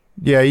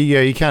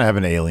 You kind of have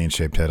an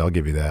alien-shaped head. I'll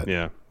give you that.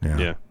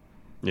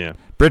 Yeah.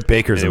 Britt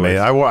Baker's amazing.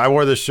 I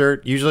wore this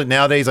shirt. Usually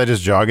nowadays I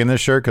just jog in this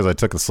shirt because I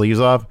took the sleeves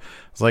off.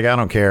 It's like I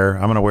don't care.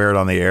 I'm gonna wear it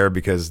on the air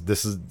because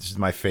she's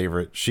my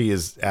favorite. She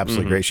is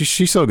absolutely great.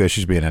 She's so good.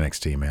 She should be in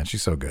NXT, man.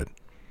 She's so good.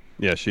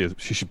 Yeah, she is.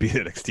 She should be in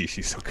NXT.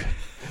 She's so good.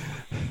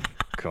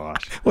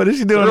 Gosh. What is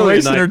she doing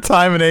wasting her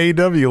time in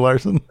AEW,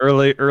 Larson?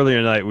 Earlier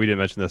tonight, we didn't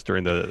mention this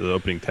during the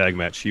opening tag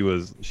match. She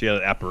had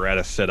an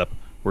apparatus set up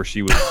where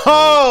she was.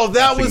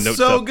 That was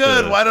so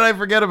good. Why did I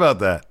forget about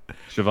that?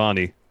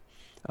 Shivani.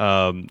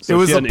 It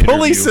was a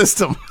pulley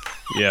system.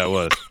 Yeah, it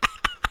was.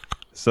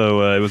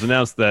 So it was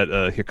announced that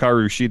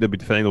Hikaru Shida would be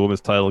defending the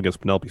women's title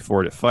against Penelope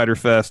Ford at Fyter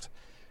Fest,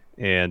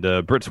 and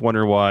Britt's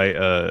wondering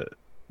why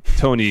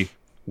Tony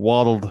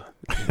waddled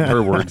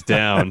her words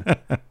down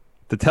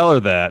to tell her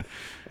that.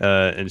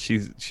 And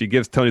she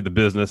gives Tony the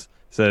business,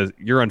 says,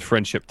 "You're on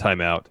friendship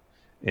timeout,"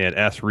 and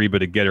asks Reba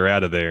to get her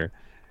out of there.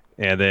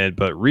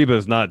 But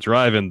Reba's not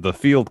driving the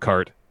field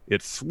cart.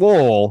 It's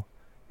Swole.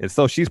 And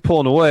so she's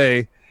pulling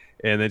away,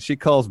 and then she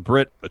calls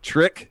Britt a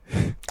trick.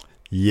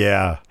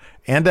 Yeah.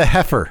 And a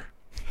heifer.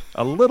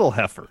 A little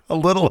heifer.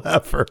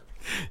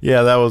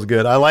 Yeah, that was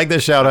good. I like the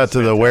shout out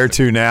to the Where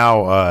To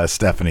Now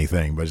Stephanie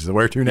thing, but she's the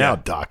Where To Now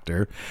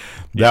doctor.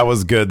 That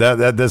was good.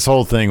 That this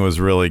whole thing was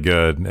really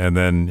good. And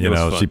then,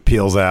 she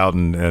peels out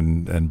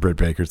and Britt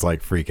Baker's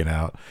like freaking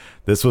out.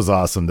 This was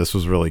awesome. This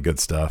was really good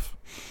stuff.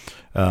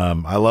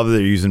 I love that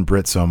they're using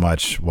Britt so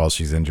much while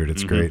she's injured.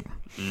 It's great.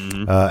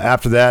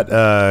 After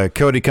that,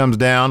 Cody comes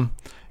down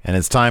and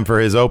it's time for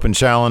his open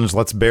challenge.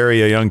 Let's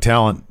bury a young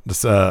talent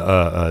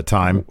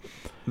time.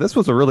 This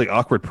was a really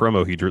awkward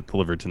promo he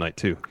delivered tonight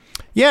too.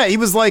 Yeah, he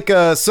was like,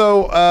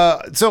 so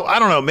I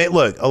don't know, mate.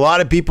 Look, a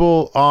lot of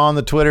people on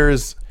the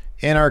Twitters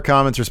in our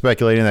comments are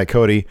speculating that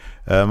Cody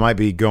might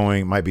be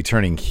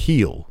turning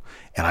heel.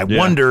 And I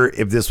wonder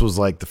if this was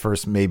like the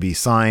first maybe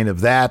sign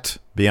of that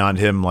beyond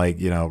him, like,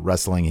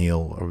 wrestling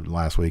heel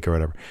last week or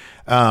whatever.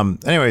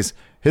 Anyways,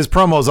 his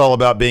promo is all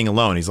about being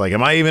alone. He's like,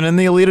 am I even in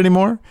the Elite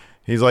anymore?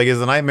 He's like, is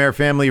the Nightmare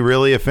family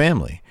really a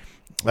family?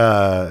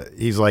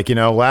 He's like,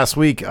 last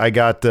week I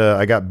got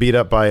beat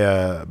up by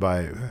I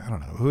don't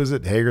know, who is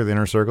it? Hager, the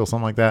Inner Circle,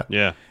 something like that.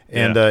 Yeah.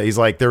 And he's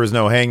like, there was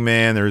no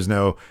Hangman, there was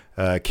no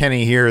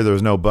Kenny here, there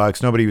was no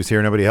Bucks, nobody was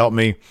here, nobody helped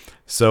me.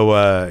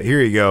 So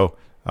here you go.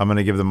 I'm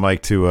gonna give the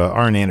mic to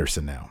Arn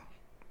Anderson now.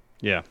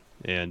 Yeah,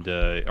 and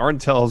Arn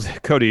tells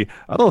Cody,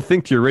 I don't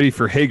think you're ready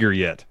for Hager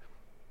yet.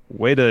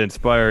 Way to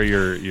inspire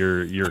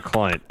your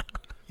client.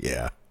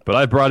 Yeah. But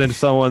I brought in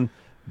someone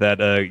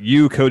that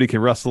you, Cody, can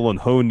wrestle and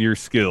hone your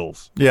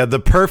skills. Yeah, the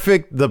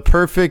perfect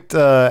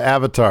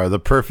avatar, the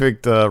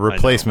perfect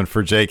replacement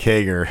for Jake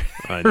Hager.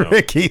 I know.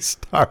 Ricky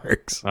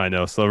Starks. I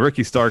know. So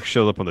Ricky Starks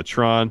shows up on the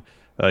Tron.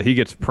 He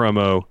gets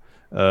promo.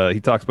 He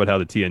talks about how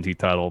the TNT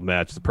title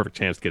match is a perfect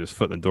chance to get his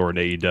foot in the door in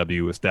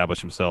AEW,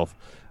 establish himself.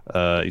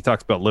 He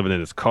talks about living in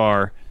his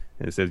car,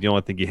 and he says the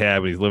only thing he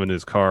had when he's living in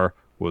his car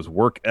was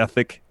work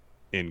ethic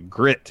and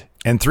grit.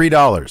 And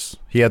 $3.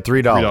 He had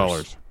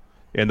 $3.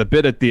 And the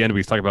bit at the end where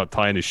he's talking about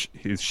tying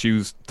his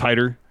shoes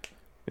tighter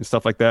and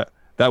stuff like that,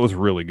 that was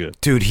really good.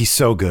 Dude, he's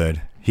so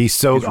good.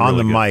 He's on really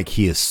the mic.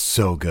 He is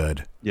so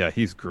good. Yeah,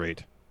 he's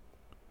great.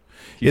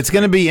 It's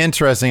going to be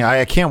interesting.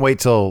 I can't wait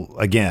till,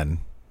 again,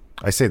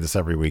 I say this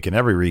every week in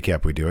every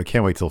recap we do, I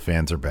can't wait till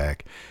fans are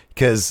back.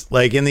 Because,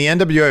 like, in the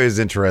NWA is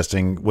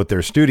interesting with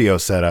their studio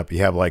setup. You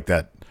have, like,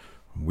 that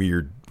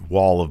weird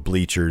wall of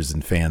bleachers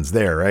and fans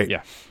there, right?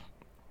 Yeah.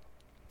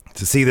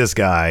 To see this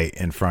guy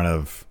in front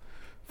of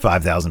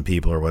 5,000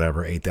 people or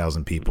whatever,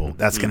 8,000 people,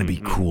 that's going to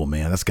be cool,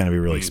 man. That's going to be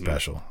really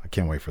special. I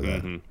can't wait for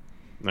that.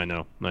 I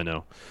know.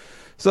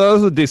 So it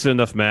was a decent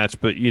enough match,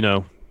 but,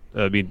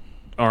 I mean,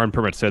 Arn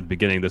pretty much said at the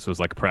beginning this was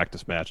like a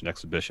practice match, an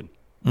exhibition.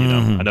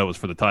 I know it was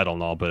for the title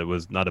and all, but it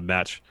was not a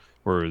match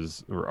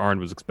whereas Arn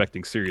was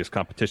expecting serious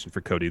competition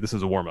for Cody. This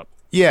is a warm-up.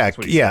 Yeah.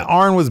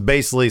 Arn was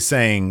basically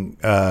saying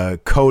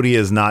Cody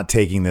is not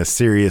taking this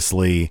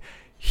seriously.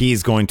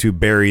 He's going to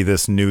bury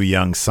this new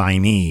young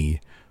signee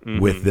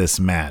with this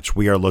match.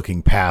 We are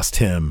looking past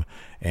him,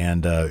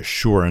 and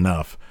sure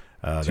enough,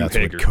 that's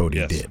Hager, what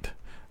Cody did.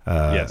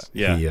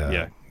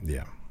 Yeah.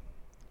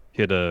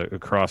 Hit a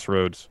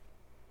crossroads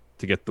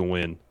to get the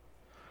win.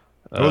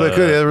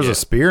 There was a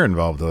spear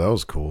involved, though. That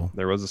was cool.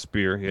 There was a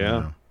spear,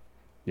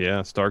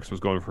 yeah. Starks was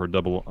going for a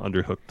double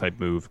underhook type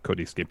move.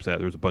 Cody escapes that.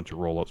 There was a bunch of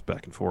roll-ups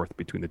back and forth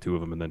between the two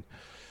of them, and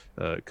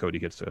then Cody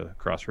gets a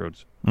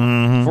crossroads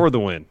for the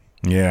win.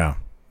 Yeah.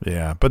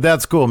 But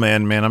that's cool,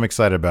 man. I'm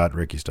excited about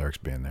Ricky Starks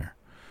being there.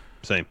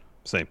 Same.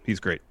 He's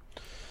great.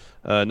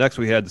 Next,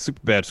 we had the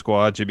Super Bad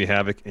Squad, Jimmy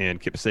Havoc and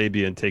Kip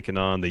Sabian taking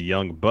on the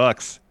Young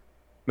Bucks.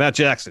 Matt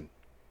Jackson,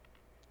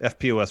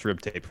 FPOS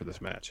rib tape for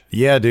this match.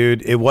 Yeah,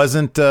 dude. It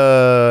wasn't,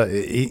 sadly.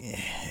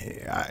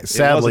 It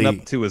wasn't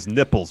up to his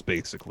nipples,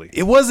 basically.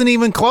 It wasn't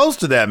even close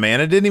to that,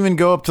 man. It didn't even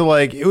go up to,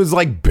 it was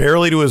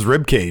barely to his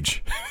rib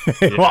cage.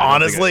 Well,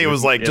 honestly, it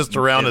was just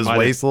around his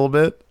waist a little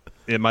bit.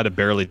 It might have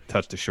barely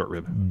touched a short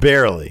rib.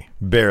 Barely. He's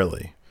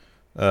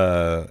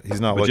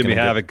not looking. Jimmy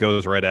Havoc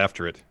goes right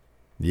after it.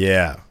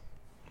 Yeah.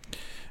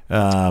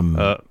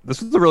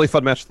 This was a really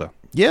fun match, though.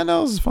 Yeah,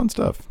 no, this is fun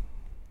stuff.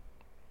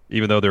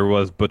 Even though there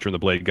was Butcher and the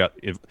Blade let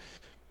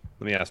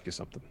me ask you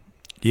something.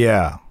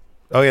 Yeah.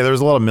 Oh, yeah, there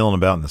was a lot of milling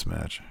about in this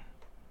match.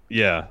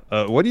 Yeah.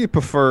 What do you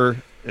prefer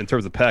in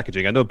terms of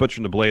packaging? I know Butcher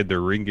and the Blade,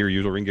 their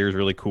usual ring gear is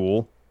really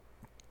cool.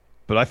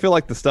 But I feel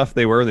like the stuff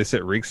they wear when they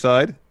sit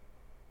ringside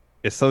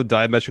is so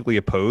diametrically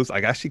opposed. I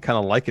actually kind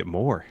of like it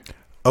more.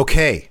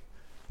 Okay.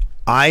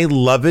 I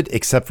love it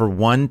except for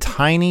one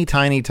tiny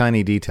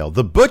detail.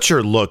 The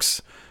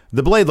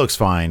Blade looks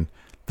fine.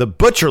 The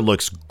Butcher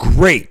looks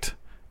great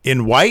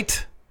in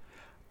white.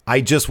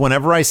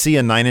 Whenever I see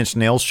a 9 Inch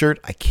Nails shirt,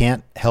 I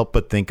can't help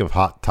but think of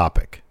Hot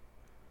Topic.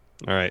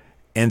 All right.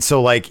 And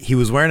so he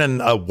was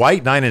wearing a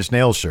white 9 Inch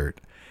Nails shirt.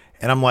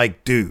 And I'm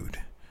like, dude,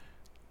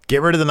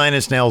 get rid of the 9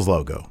 Inch Nails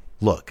logo.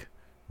 Look,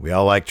 we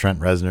all like Trent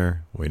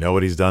Reznor. We know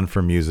what he's done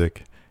for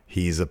music.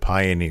 He's a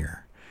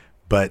pioneer.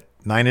 But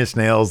 9 Inch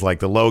Nails,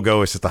 the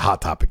logo is just a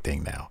Hot Topic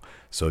thing now.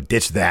 So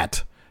ditch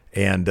that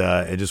and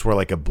just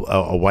wear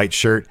a white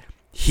shirt.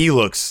 He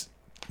looks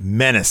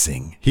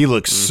menacing. He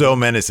looks so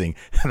menacing.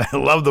 And I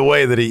love the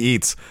way that he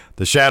eats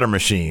the Shatter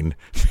Machine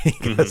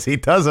because he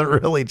doesn't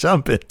really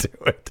jump into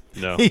it.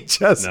 No. He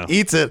just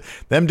eats it.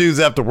 Them dudes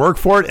have to work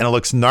for it, and it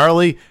looks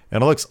gnarly,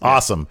 and it looks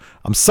awesome.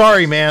 I'm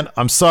sorry, man.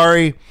 I'm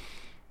sorry.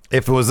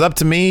 If it was up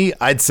to me,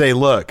 I'd say,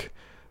 look,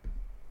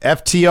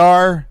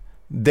 FTR,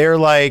 they're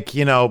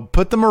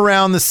put them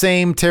around the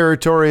same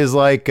territory as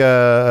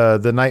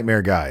the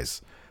Nightmare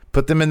guys.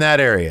 Put them in that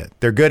area.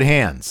 They're good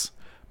hands.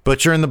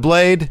 Butcher and the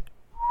Blade,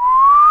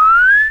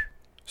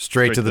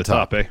 straight to the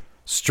top.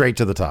 Straight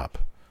to the top.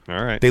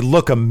 All right. They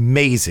look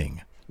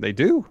amazing. They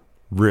do.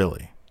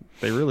 Really.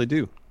 They really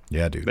do.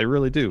 Yeah, dude. They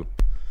really do.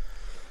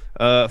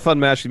 Fun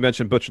match. You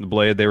mentioned Butcher and the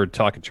Blade. They were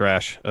talking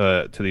trash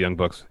to the Young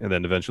Bucks, and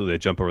then eventually they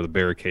jump over the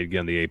barricade, get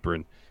on the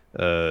apron.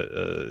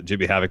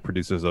 Jimmy Havoc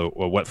produces a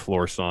wet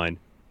floor sign,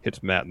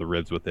 hits Matt in the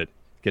ribs with it,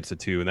 gets a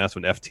 2, and that's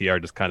when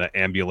FTR just kind of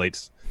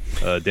ambulates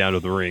down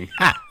to the ring.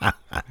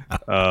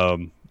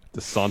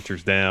 Just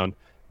saunters down.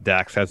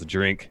 Dax has a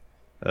drink,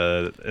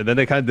 and then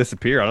they kind of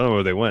disappear. I don't know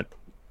where they went.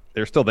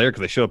 They're still there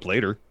because they show up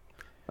later,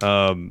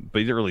 but you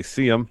didn't really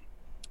see them.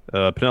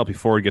 Penelope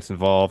Ford gets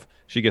involved.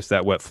 She gets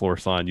that wet floor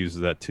sign,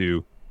 uses that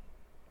too.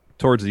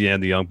 Towards the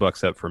end, the Young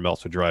Bucks up for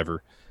Meltzer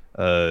Driver,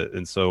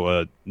 and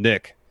so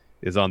Nick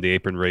is on the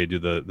apron ready to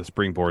do the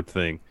springboard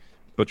thing.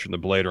 Butcher and the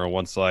Blade are on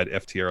one side,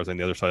 FTR is on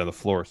the other side of the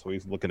floor, so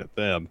he's looking at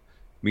them.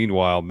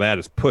 Meanwhile, Matt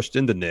is pushed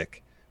into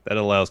Nick. That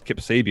allows Kip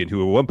Sabian,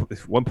 who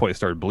at one point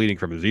started bleeding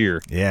from his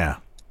ear. Yeah.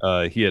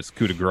 He hits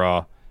coup de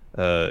grace,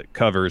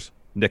 covers.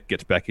 Nick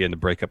gets back in to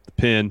break up the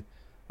pin.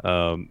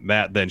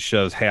 Matt then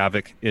shoves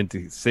Havoc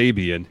into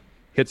Sabian,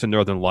 hits a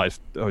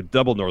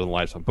double Northern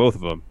Lights on both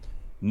of them.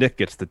 Nick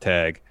gets the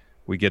tag.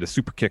 We get a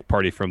super kick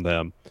party from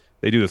them.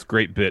 They do this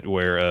great bit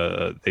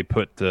where they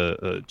put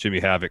Jimmy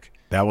Havoc.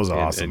 That was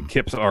awesome. And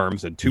Kip's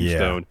arms and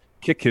tombstone.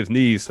 Kick his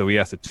knees, so he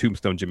has to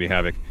tombstone Jimmy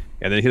Havoc,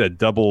 and then hit a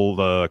double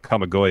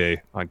Kamigoye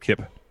on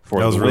Kip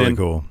for the win. That was really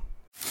cool.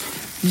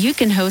 You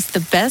can host the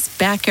best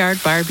backyard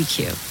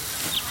barbecue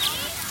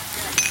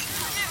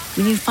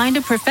when you find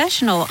a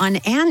professional on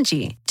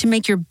Angie to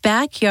make your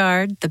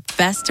backyard the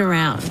best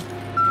around.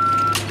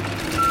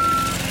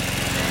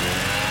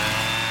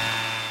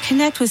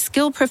 Connect with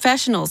skilled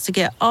professionals to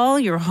get all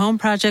your home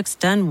projects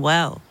done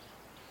well.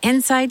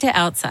 Inside to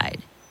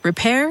outside,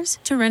 repairs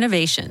to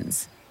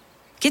renovations.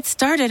 Get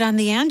started on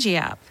the Angie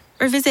app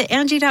or visit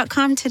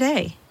Angie.com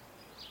today.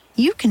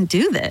 You can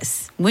do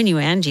this when you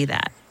Angie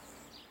that.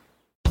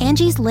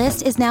 Angie's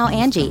List is now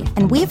Angie,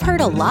 and we've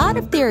heard a lot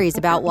of theories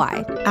about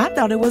why. I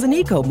thought it was an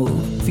eco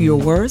move.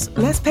 Fewer words,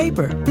 less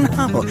paper.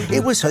 No,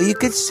 it was so you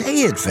could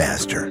say it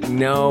faster.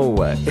 No,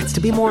 it's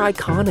to be more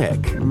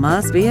iconic.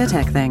 Must be a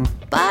tech thing.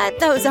 But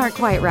those aren't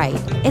quite right.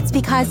 It's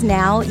because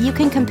now you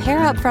can compare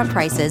upfront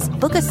prices,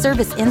 book a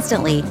service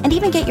instantly, and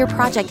even get your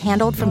project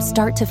handled from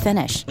start to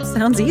finish.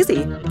 Sounds easy.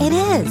 It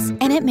is,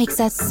 and it makes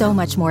us so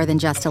much more than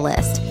just a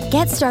list.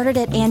 Get started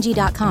at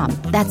Angie.com.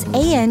 That's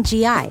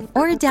ANGI,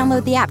 or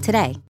download the app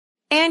today.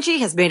 Angie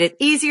has made it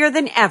easier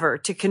than ever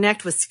to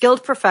connect with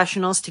skilled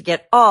professionals to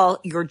get all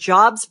your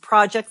jobs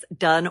projects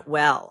done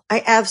well.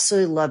 I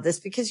absolutely love this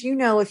because,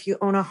 if you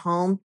own a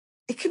home,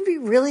 it can be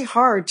really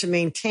hard to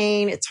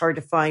maintain. It's hard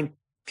to find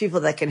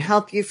people that can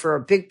help you for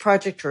a big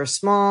project or a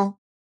small.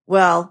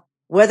 Well,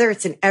 whether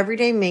it's in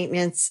everyday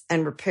maintenance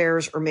and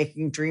repairs or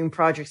making dream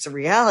projects a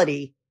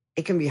reality,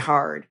 it can be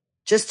hard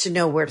just to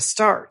know where to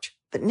start.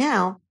 But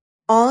now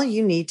all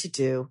you need to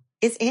do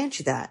is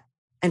Angie that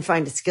and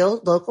find a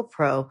skilled local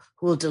pro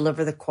who will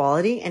deliver the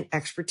quality and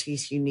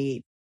expertise you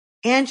need.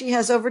 Angie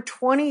has over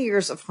 20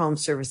 years of home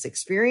service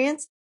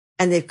experience,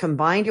 and they've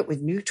combined it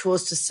with new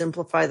tools to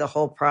simplify the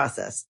whole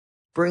process.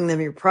 Bring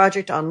them your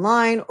project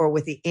online or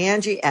with the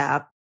Angie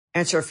app,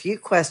 answer a few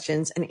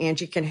questions, and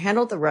Angie can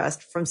handle the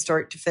rest from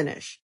start to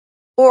finish.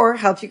 Or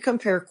help you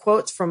compare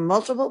quotes from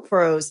multiple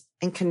pros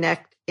and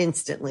connect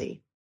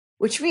instantly,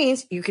 which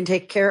means you can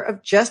take care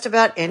of just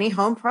about any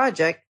home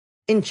project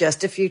in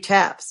just a few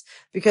taps.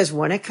 Because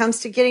when it comes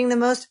to getting the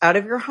most out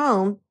of your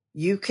home,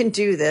 you can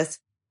do this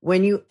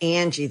when you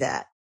Angie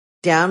that.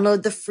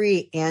 Download the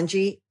free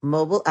Angie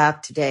mobile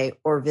app today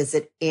or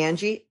visit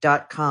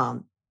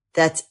Angie.com.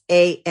 That's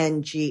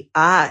ANGI.com.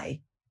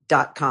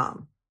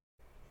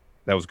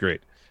 That was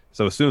great.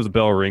 So as soon as the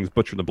bell rings,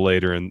 Butcher and the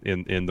Blade are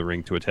in the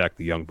ring to attack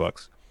the Young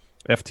Bucks.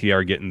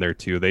 FTR get in there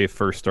too. They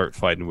first start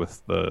fighting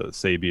with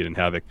Sabian and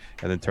Havoc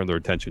and then turn their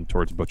attention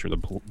towards Butcher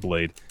and the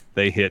Blade.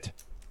 They hit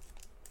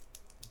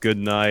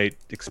Goodnight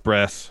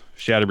Express,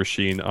 Shatter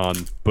Machine on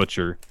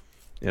Butcher.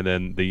 And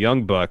then the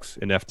Young Bucks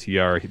and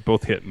FTR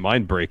both hit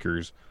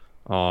Mindbreakers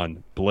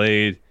on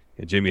Blade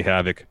and Jimmy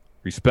Havoc,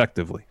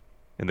 respectively.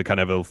 And the kind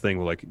of little thing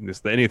like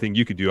this, anything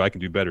you could do, I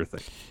can do better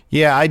thing.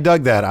 Yeah, I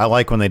dug that. I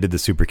like when they did the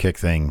super kick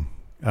thing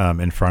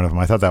in front of them.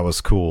 I thought that was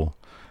cool.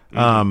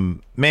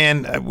 Man,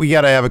 we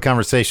got to have a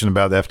conversation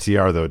about the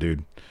FTR though,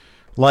 dude.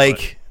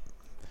 Like,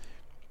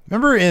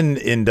 remember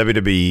in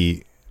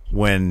WWE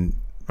when,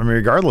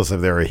 regardless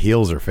if they were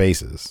heels or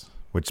faces,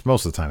 which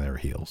most of the time they were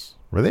heels.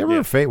 Were they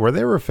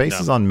ever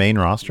faces on main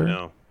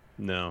roster?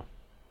 No.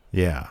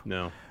 Yeah.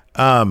 No.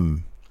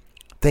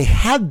 They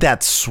had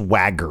that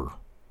swagger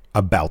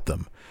about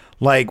them.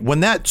 Like when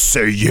that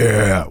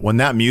when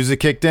that music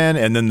kicked in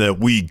and then the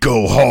we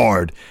go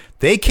hard,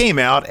 they came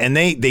out and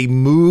they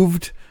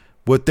moved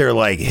with their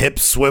like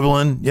hips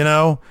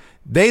swiveling,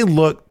 They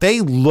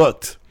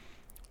looked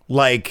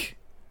like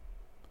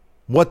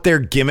what their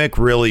gimmick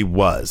really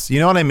was. You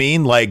know what I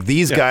mean? Like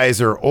these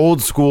guys are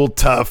old school,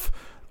 tough,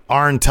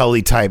 Arn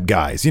Tully type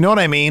guys. You know what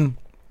I mean?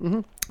 Mm-hmm.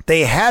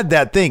 They had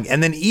that thing.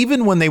 And then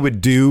even when they would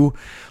do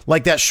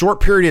like that short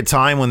period of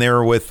time when they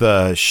were with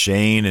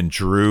Shane and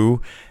Drew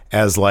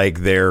as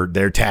like their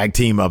tag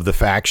team of the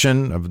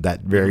faction of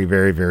that very,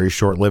 very, very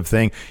short-lived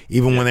thing,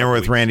 even when they were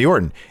with Randy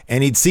Orton,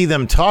 and he'd see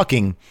them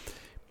talking,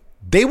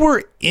 they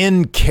were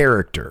in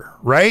character,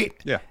 right?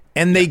 Yeah.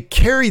 And they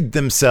carried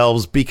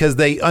themselves because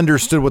they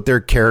understood what their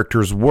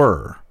characters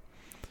were.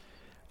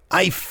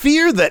 I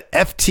fear that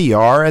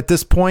FTR at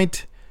this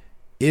point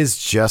is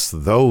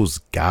just those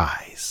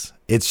guys.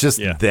 It's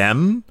just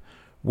them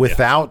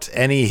without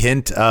any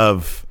hint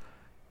of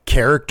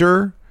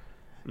character,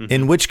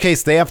 in which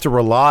case they have to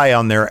rely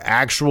on their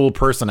actual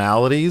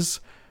personalities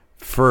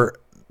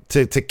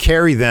to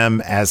carry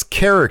them as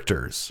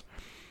characters,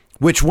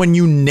 which when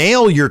you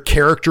nail your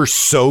character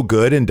so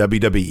good in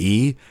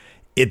WWE,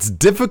 it's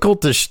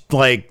difficult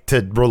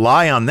to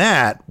rely on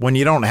that when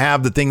you don't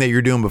have the thing that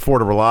you're doing before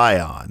to rely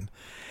on.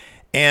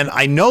 And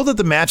I know that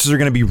the matches are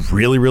going to be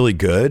really, really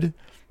good.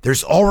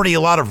 There's already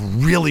a lot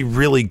of really,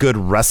 really good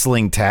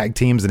wrestling tag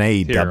teams in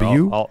AEW.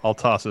 Here, I'll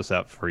toss this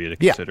out for you to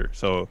consider.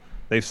 So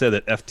they've said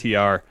that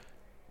FTR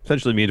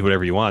essentially means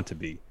whatever you want it to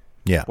be.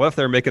 Yeah. What if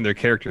they're making their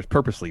characters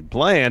purposely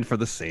bland for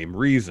the same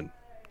reason?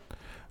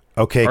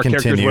 Okay, Our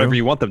continue. characters whatever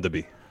you want them to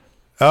be.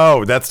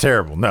 Oh, that's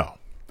terrible. No,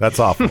 that's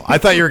awful. I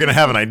thought you were going to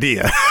have an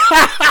idea.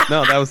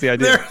 No, that was the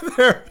idea.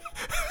 They're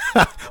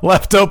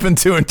left open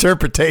to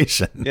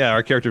interpretation. Yeah,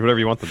 our characters whatever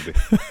you want them to be.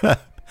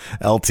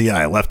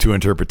 LTI, left to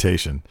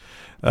interpretation.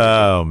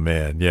 Oh,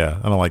 man. Yeah,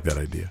 I don't like that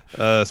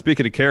idea.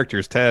 Speaking of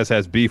characters, Taz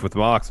has beef with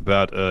Mox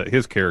about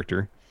his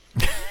character.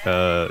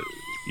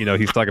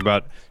 He's talking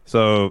about,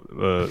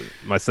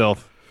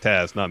 myself,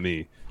 Taz, not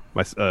me.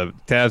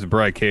 Taz and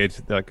Brian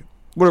Cage, like,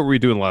 what were we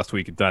doing last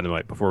week at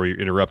Dynamite before we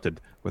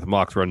interrupted with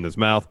Mox running his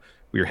mouth?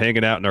 We were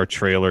hanging out in our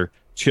trailer,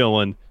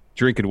 chilling,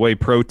 drinking whey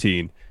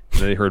protein,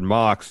 and they heard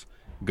Mox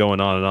going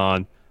on and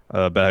on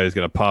about how he's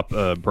going to pop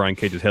Brian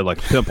Cage's head like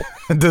a pimple.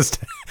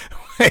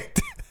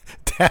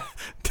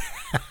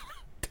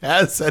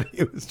 Taz said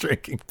he was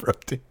drinking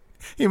protein.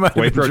 He might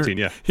whey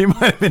protein, He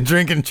might have been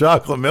drinking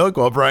chocolate milk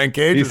while Brian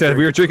Cage. He said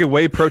we were drinking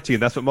whey protein.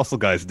 That's what muscle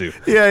guys do.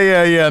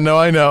 Yeah. No,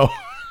 I know.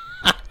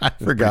 I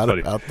forgot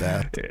about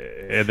that.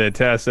 And then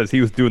Taz says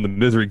he was doing the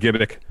misery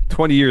gimmick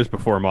 20 years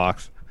before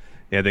Mox.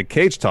 And then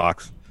Cage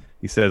talks.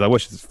 He says, I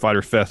wish this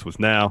Fighter Fest was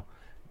now.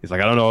 He's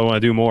like, I don't know what I want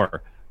to do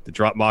more. To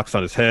drop Mox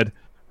on his head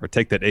or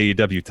take that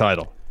AEW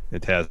title.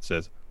 And Taz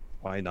says,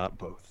 why not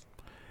both?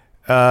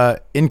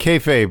 In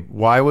kayfabe,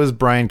 why was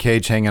Brian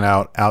Cage hanging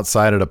out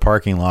outside at a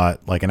parking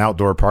lot, like an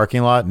outdoor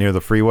parking lot near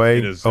the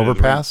freeway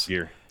overpass?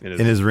 In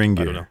his ring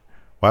gear. I don't know.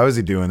 Why was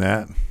he doing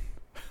that?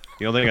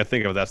 The only thing I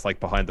think of that's like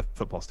behind the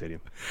football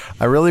stadium.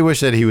 I really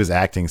wish that he was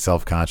acting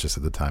self-conscious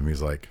at the time. He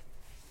was like,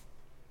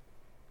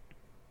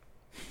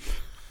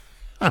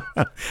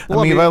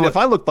 if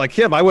I looked like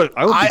him, I would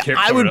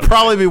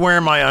probably be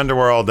wearing my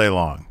underwear all day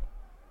long.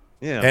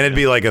 Yeah, and it'd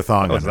be like a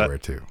thong underwear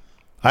too.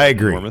 I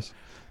agree. Enormous.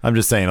 I'm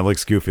just saying, it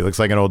looks goofy. It looks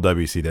like an old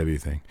WCW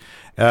thing.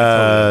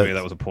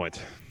 That was a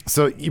point.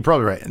 So you're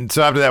probably right. And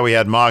so after that, we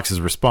had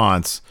Mox's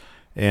response.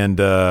 And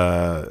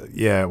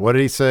what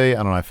did he say? I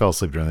don't know. I fell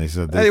asleep during that. He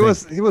said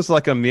he was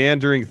like a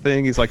meandering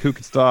thing. He's like, who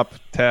can stop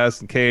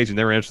Taz and Cage, and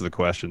never answer the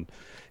question.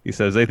 He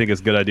says they think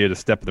it's a good idea to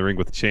step in the ring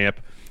with the champ.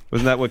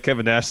 Wasn't that what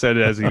Kevin Nash said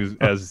as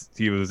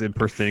he was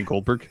impersonating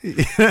Goldberg?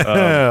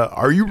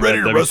 Are you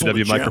ready to wrestle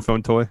the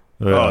microphone toy?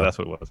 Yeah. Oh, that's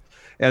what it was.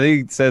 And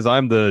he says,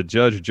 I'm the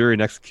judge, jury,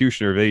 and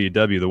executioner of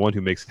AEW, the one who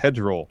makes heads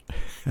roll.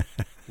 I'm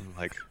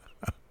like,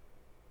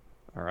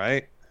 all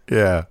right.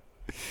 Yeah.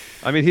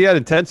 I mean, he had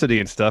intensity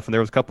and stuff, and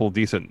there was a couple of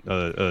decent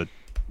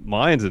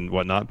lines and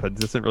whatnot, but it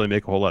doesn't really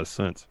make a whole lot of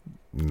sense.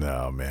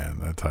 No, man,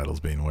 that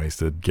title's being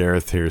wasted.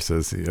 Gareth here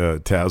says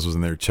Taz was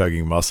in there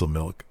chugging muscle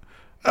milk.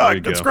 Oh,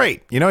 that's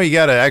great. You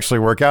got to actually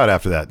work out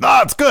after that. No,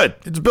 it's good.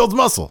 It just builds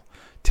muscle.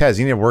 Taz,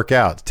 you need to work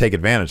out to take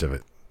advantage of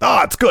it.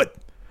 Oh, it's good.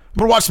 I'm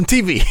going to watch some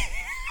TV.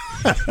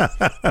 What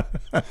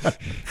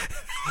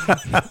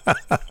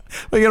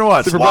are you going to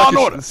watch?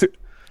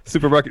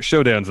 Supermarket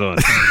Showdown's on.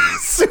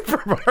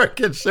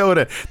 Supermarket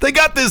Showdown. They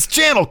got this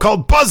channel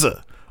called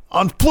Buzza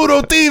on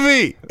Pluto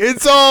TV.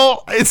 It's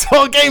all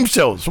game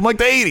shows from like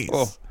the 80s.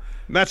 Oh,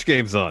 Match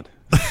Game's on.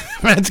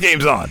 Match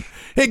Game's on.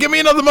 Hey, give me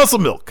another muscle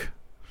milk.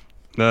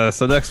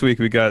 So next week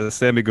we got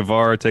Sammy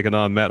Guevara taking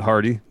on Matt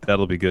Hardy.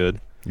 That'll be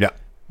good. Yeah.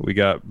 We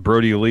got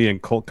Brody Lee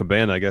and Colt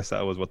Cabana. I guess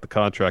that was what the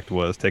contract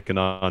was, taking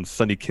on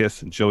Sonny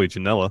Kiss and Joey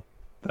Janela.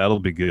 That'll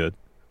be good.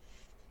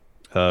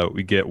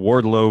 We get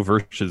Wardlow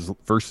versus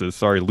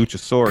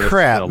Luchasaurus.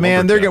 Crap,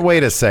 man!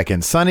 Wait a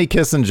second. Sonny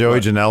Kiss and Joey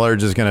Janela are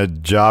just gonna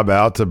job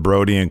out to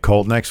Brody and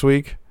Colt next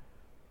week.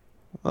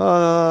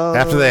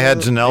 After they had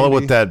Janela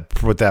with that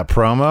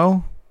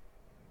promo.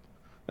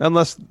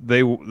 Unless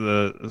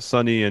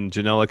Sonny and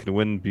Janela can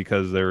win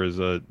because there is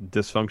a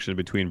dysfunction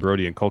between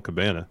Brody and Colt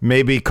Cabana.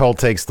 Maybe Colt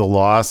takes the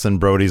loss and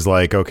Brody's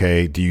like,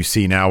 okay, do you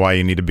see now why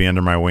you need to be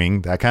under my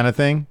wing? That kind of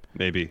thing?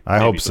 Maybe. I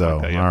hope so.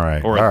 Like that,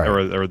 yeah. All right.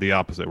 Or the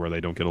opposite where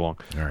they don't get along.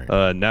 All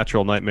right.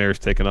 Natural Nightmares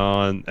taking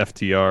on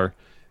FTR,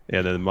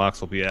 and then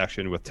Mox will be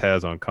action with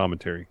Taz on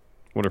commentary.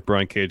 Wonder if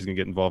Brian Cage is going to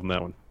get involved in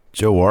that one.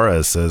 Joe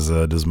Juarez says,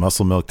 does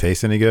muscle milk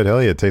taste any good?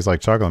 Hell yeah, it tastes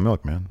like chocolate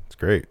milk, man. It's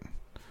great.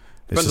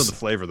 Depends on the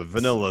flavor. The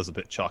vanilla is a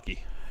bit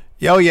chalky.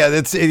 Oh yeah,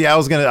 I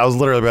was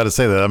literally about to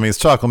say that. I mean, it's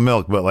chocolate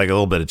milk, but like a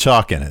little bit of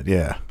chalk in it.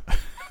 Yeah.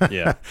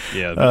 yeah,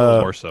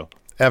 more so.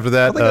 After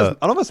that,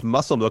 I don't know if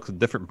muscle milk's a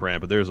different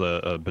brand, but there's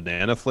a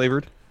banana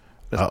flavored.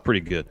 That's pretty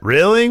good.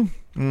 Really?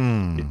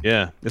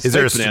 Yeah.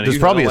 There's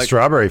probably a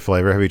strawberry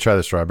flavor. Have you tried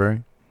the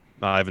strawberry?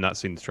 I have not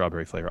seen the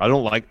strawberry flavor.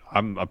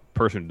 I'm a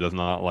person who does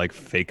not like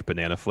fake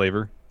banana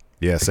flavor.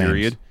 Yeah,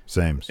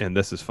 same. And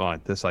this is fine.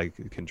 This I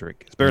can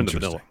drink. It's better than the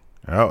vanilla.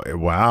 Oh,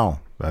 wow.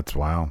 That's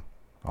wow.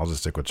 I'll just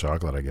stick with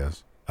chocolate, I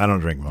guess. I don't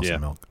drink muscle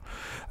milk.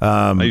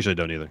 I usually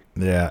don't either.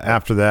 Yeah.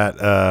 After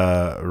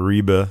that,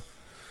 Reba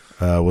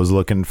was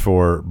looking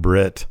for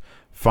Britt,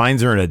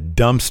 finds her in a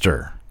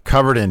dumpster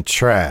covered in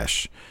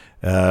trash.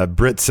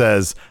 Britt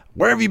says,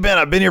 where have you been?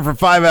 I've been here for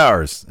 5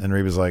 hours. And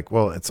Reba's like,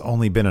 well, it's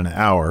only been an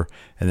hour.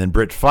 And then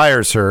Britt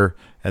fires her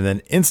and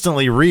then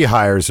instantly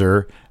rehires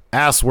her,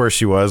 asks where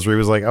she was.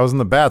 Reba's like, I was in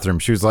the bathroom.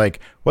 She was like,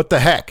 what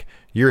the heck?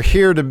 You're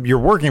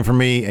working for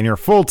me and you're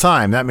full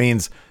time. That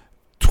means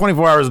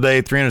 24 hours a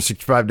day,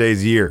 365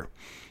 days a year.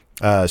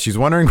 She's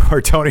wondering where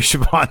Tony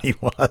Schiavone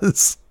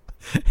was.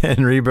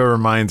 And Reba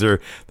reminds her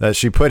that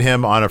she put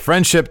him on a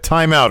friendship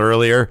timeout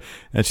earlier.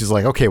 And she's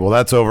like, okay, well,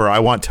 that's over. I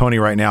want Tony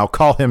right now.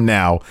 Call him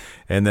now.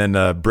 And then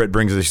Britt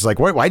brings it. She's like,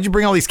 why'd you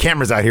bring all these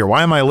cameras out here?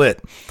 Why am I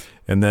lit?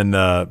 And then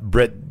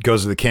Britt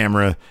goes to the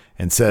camera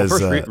and says,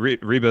 first,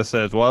 Reba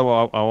says,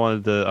 well, I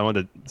wanted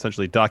to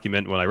essentially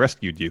document when I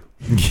rescued you.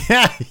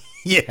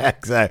 Yeah,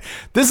 exactly.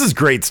 This is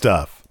great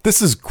stuff.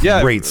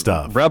 Great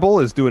stuff. Rebel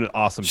is doing an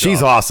awesome job.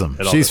 She's awesome.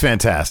 She's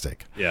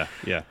fantastic. Yeah.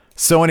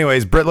 So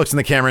anyways, Britt looks in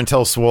the camera and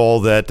tells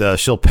Swole that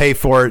she'll pay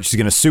for it. She's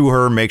going to sue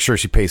her, make sure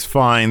she pays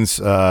fines.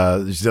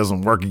 She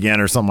doesn't work again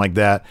or something like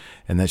that.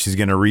 And that she's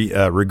going to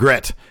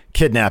regret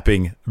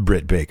kidnapping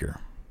Britt Baker.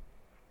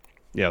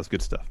 Yeah, it was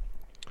good stuff.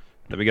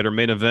 Then we get our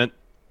main event.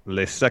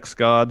 Les Sex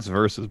Gods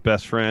versus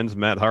Best Friends.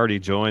 Matt Hardy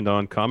joined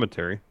on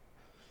commentary.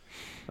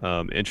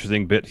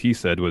 Interesting bit he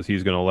said was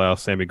he's going to allow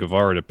Sammy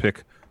Guevara to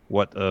pick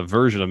what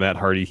version of Matt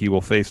Hardy he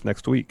will face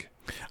next week.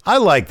 I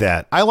like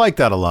that. I like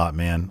that a lot,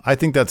 man. I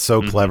think that's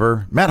so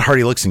clever. Matt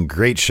Hardy looks in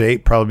great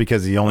shape, probably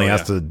because he only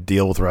has to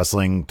deal with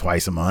wrestling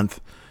twice a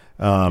month.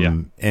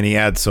 And he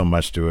adds so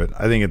much to it.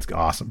 I think it's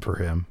awesome for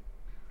him.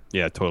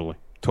 Yeah, totally.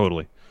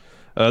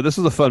 This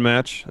is a fun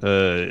match,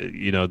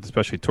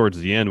 especially towards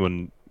the end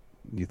when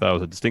you thought it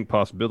was a distinct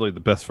possibility the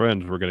Best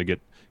Friends were going to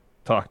get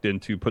talked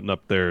into putting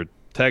up their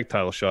tag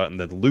title shot and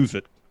then lose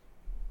it.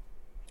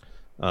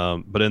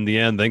 But in the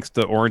end, thanks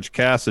to Orange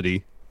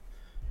Cassidy,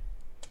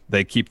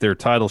 they keep their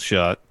title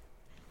shot.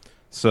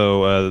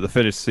 So the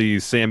finish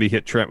sees Sammy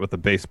hit Trent with a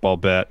baseball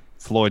bat.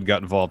 Floyd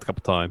got involved a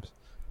couple times.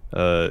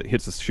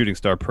 Hits the shooting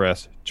star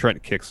press.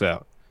 Trent kicks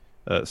out.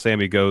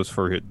 Sammy goes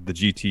for the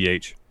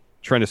GTH.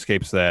 Trent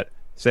escapes that.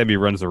 Sammy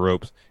runs the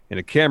ropes. And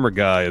a camera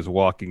guy is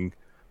walking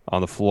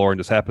on the floor and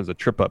just happens to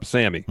trip up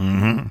Sammy.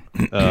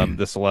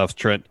 This allows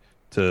Trent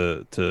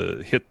to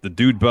hit the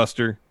Dude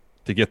Buster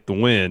to get the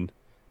win.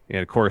 And,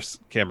 of course,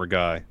 camera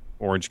guy,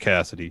 Orange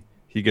Cassidy,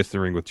 he gets the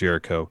ring with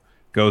Jericho.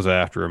 Goes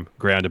after him,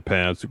 ground and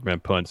pound,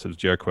 Superman punch, sends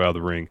Jericho out of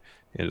the ring,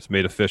 and it's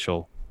made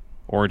official.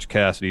 Orange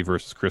Cassidy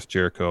versus Chris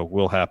Jericho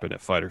will happen at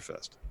Fyter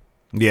Fest.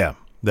 Yeah,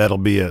 that'll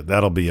be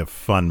a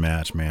fun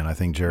match, man. I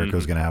think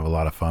Jericho's going to have a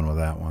lot of fun with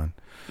that one.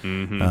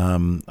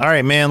 All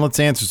right, man, let's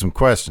answer some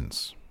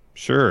questions.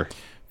 Sure.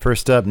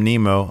 First up,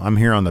 Nemo. I'm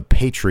here on the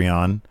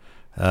Patreon.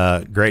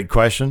 Great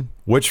question.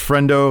 Which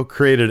friendo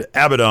created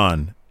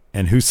Abaddon,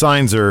 and who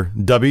signs her,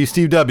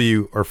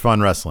 WCW or Fun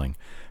Wrestling?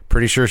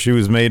 Pretty sure she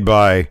was made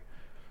by...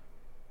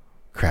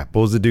 Crap,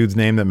 what was the dude's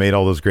name that made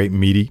all those great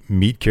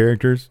meat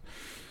characters?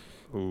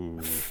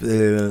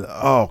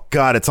 Oh,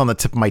 God, it's on the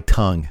tip of my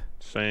tongue.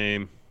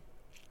 Same.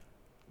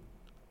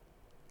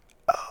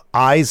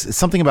 Eyes,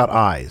 something about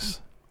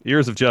eyes.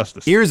 Ears of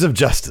Justice. Ears of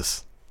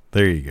Justice.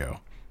 There you go.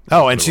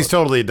 Oh, and she's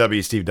totally a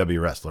WCW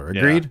wrestler.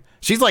 Agreed? Yeah.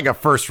 She's like a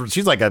first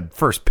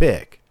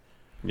pick.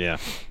 Yeah.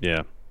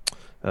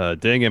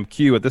 Dang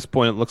MQ, at this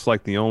point, it looks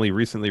like the only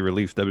recently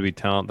released WWE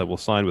talent that will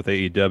sign with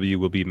AEW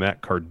will be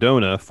Matt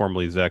Cardona,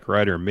 formerly Zack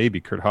Ryder, and maybe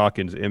Kurt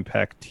Hawkins.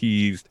 Impact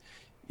teased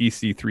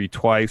EC3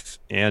 twice,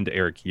 and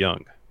Eric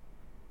Young.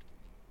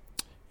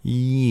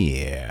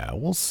 Yeah,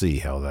 we'll see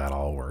how that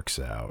all works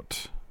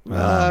out.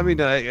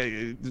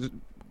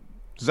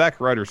 Zack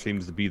Ryder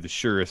seems to be the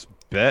surest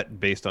bet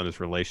based on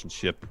his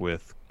relationship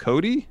with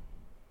Cody,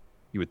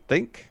 you would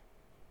think.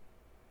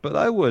 But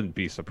I wouldn't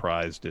be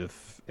surprised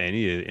if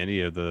any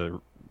of the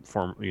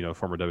former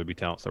WWE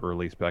talents that were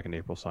released back in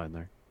April signed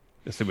there,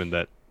 assuming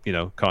that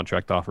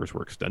contract offers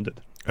were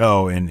extended.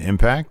 Oh, in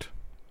Impact?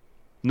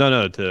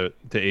 No, to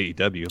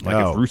AEW. If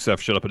Rusev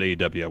showed up at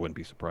AEW, I wouldn't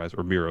be surprised.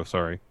 Or Miro,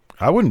 sorry.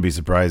 I wouldn't be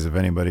surprised if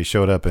anody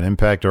showed up at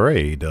Impact or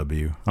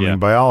AEW. I mean,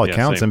 by all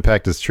accounts, same.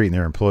 Impact is treating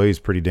their employees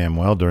pretty damn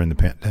well during the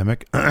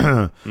pandemic,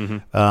 and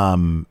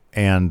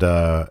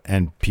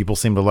people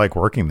seem to like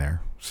working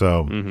there.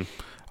 So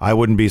I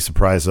wouldn't be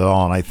surprised at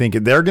all. And I think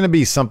they're going to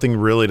be something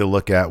really to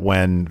look at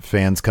when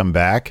fans come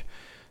back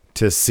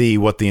to see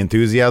what the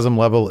enthusiasm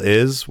level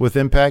is with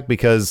Impact.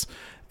 Because,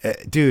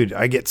 dude,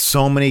 I get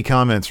so many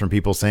comments from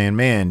people saying,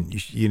 "Man,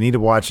 you need to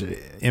watch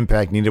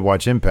Impact. Need to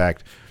watch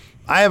Impact."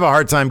 I have a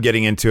hard time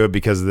getting into it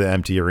because of the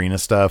empty arena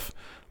stuff.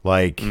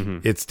 Like,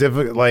 it's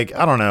difficult. Like,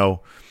 I don't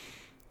know.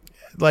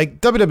 Like,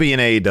 WWE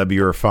and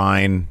AEW are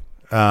fine.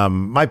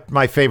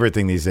 My favorite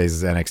thing these days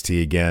is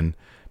NXT again,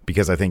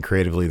 because I think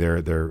creatively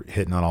they're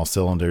hitting on all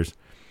cylinders.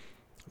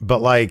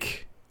 But,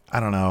 like, I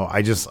don't know.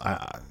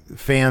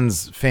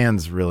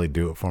 Fans really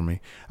do it for me.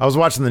 I was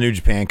watching the New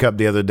Japan Cup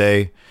the other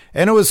day,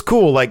 and it was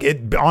cool. Like,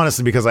 it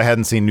honestly, because I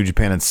hadn't seen New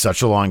Japan in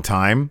such a long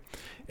time.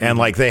 And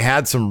like they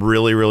had some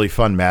really, really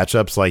fun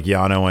matchups, like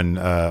Yano and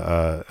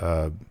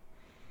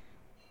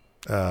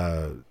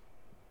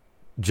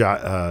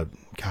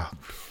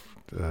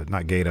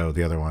not Gato,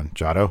 the other one,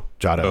 Jado.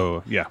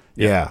 Oh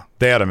yeah.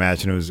 They had a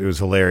match and it was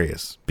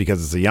hilarious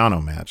because it's a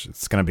Yano match.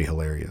 It's gonna be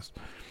hilarious.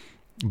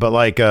 But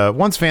like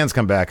once fans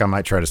come back, I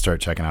might try to start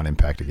checking out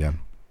Impact again.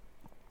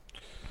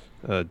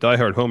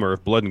 Diehard Homer,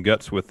 if Blood and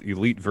Guts with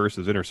Elite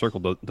versus Inner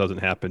Circle doesn't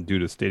happen due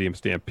to Stadium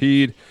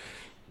Stampede,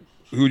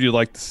 who would you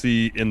like to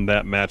see in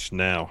that match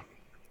now?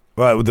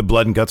 With the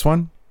Blood and Guts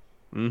one?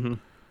 Mm-hmm.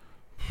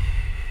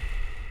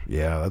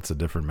 Yeah, that's a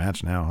different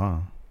match now, huh?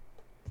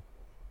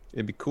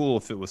 It'd be cool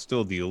if it was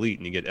still the Elite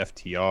and you get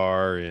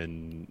FTR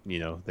and,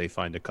 they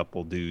find a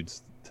couple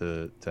dudes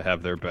to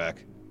have their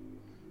back.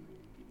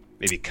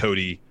 Maybe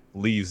Cody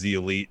leaves the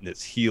Elite and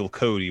it's heel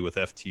Cody with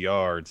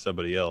FTR and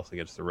somebody else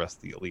against the rest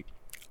of the Elite.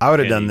 I would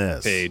have done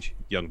this. Page,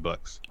 Young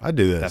Bucks. I'd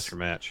do this. That's your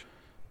match.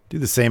 Do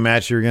the same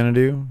match you were going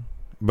to do?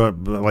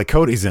 But like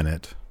Cody's in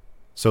it.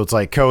 So it's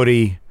like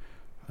Cody,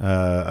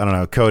 I don't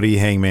know, Cody,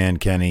 Hangman,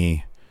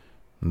 Kenny,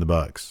 and the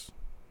Bucks.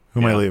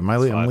 Who am I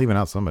leaving? I'm leaving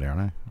out somebody, aren't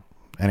I?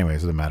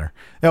 Anyways, it doesn't matter.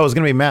 No, it was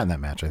going to be Matt in that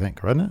match, I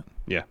think, wasn't it?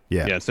 Yeah.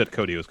 Yeah, instead of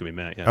Cody, it was going to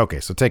be Matt, yeah. Okay,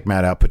 so take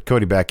Matt out, put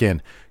Cody back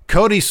in.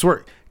 Cody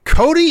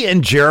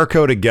and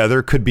Jericho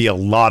together could be a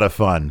lot of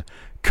fun.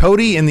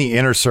 Cody in the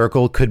Inner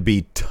Circle could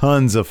be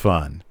tons of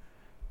fun.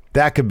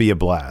 That could be a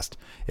blast.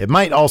 It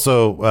might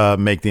also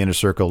make the Inner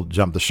Circle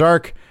jump the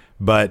shark,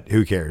 but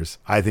who cares?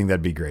 I think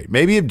that'd be great.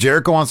 Maybe if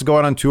Jericho wants to go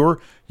out on tour,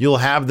 you'll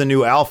have the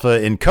new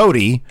Alpha in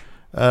Cody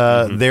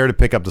there to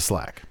pick up the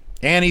slack.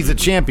 And he's a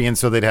champion,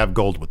 so they'd have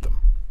gold with them.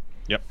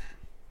 Yep.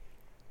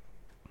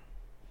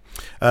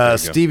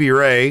 Stevie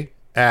Ray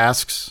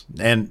asks,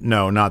 and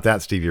no, not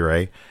that Stevie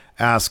Ray,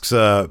 asks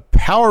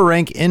power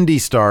rank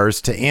indie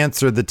stars to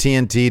answer the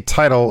TNT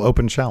title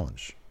open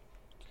challenge.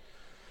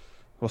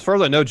 Well, as far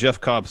as I know, Jeff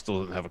Cobb still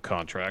doesn't have a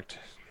contract.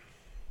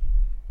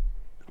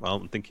 Well, I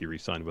don't think he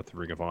re-signed with the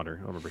Ring of Honor.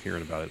 I remember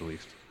hearing about it at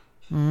least.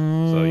 So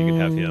you can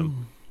have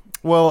him.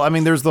 Well, I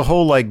mean, there's the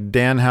whole like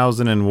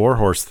Danhausen and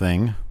Warhorse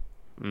thing.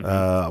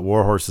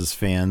 Warhorse's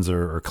fans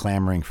are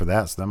clamoring for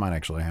that, so that might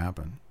actually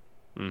happen.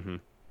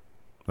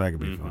 That could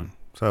be fun.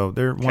 So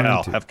they're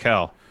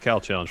Cal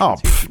challenge. Oh,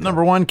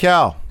 number one,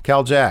 Cal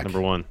Jack.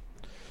 Number one.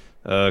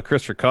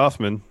 Christopher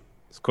Kaufman.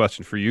 This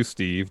question for you,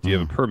 Steve. Do you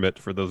have a permit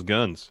for those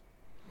guns?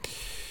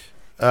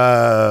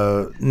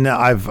 No,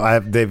 I've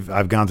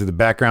gone through the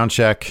background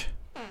check,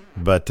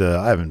 but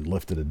I haven't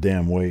lifted a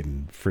damn weight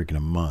in freaking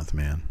a month,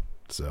 man.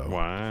 So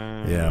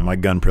wow. Yeah, my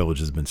gun privilege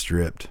has been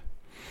stripped.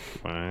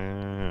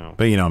 Wow.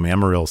 But you know me,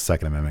 I'm a real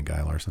Second Amendment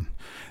guy, Larson.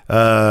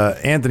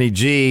 Anthony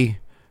G.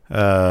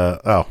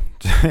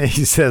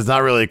 He says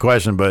not really a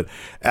question, but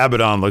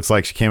Abaddon looks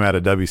like she came out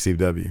of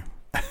WCW.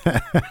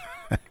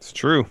 It's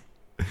true.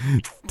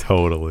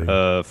 Totally.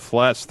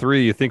 Flats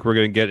 3, you think we're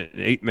going to get an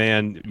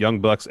 8-man Young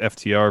Bucks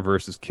FTR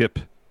versus Kip,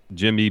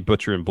 Jimmy,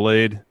 Butcher, and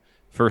Blade?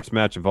 First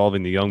match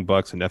involving the Young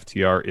Bucks and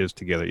FTR is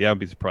together. Yeah, I'd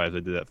be surprised they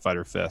did that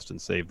Fyter Fest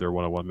and saved their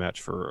one-on-one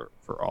match for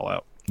All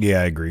Out.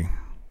 Yeah, I agree.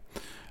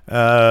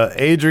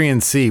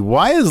 Adrian C.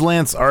 Why is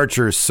Lance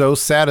Archer so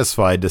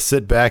satisfied to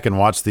sit back and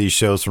watch these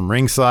shows from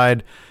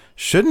ringside?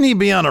 Shouldn't he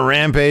be on a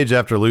rampage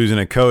after losing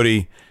to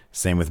Cody?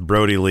 Same with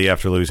Brody Lee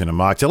after losing to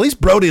Mox. At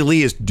least Brody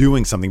Lee is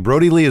doing something.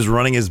 Brody Lee is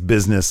running his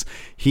business.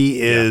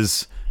 He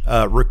is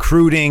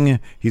recruiting.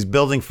 He's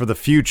building for the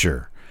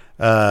future.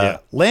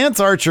 Lance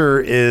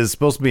Archer is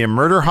supposed to be a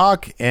murder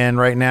hawk, and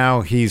right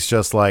now he's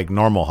just like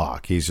normal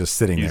hawk. He's just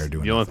sitting there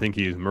doing the only thing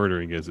he's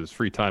murdering is his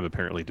free time,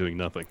 apparently doing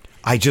nothing.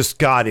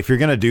 If you're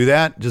going to do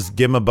that, just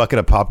give him a bucket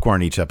of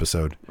popcorn each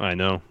episode. I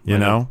know. You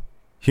know?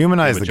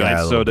 Humanize the guy a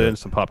little soda bit. and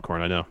some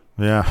popcorn, I know.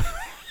 Yeah.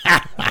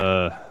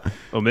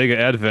 Omega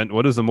Advent,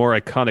 what is the more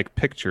iconic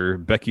picture?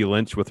 Becky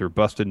Lynch with her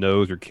busted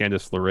nose or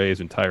Candice LeRae's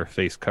entire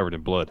face covered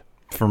in blood?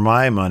 For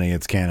my money,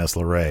 it's Candice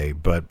LeRae,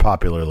 but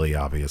popularly,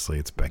 obviously,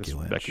 it's Becky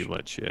Lynch. Becky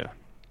Lynch, yeah.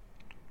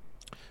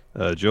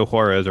 Joe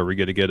Juarez, are we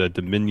going to get a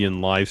Dominion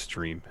live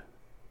stream?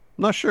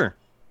 I'm not sure.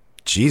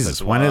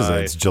 Jesus, when is it?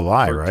 It's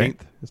July, 13th,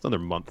 right? It's another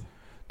month.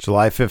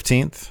 July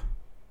 15th?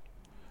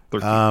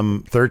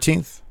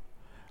 13th?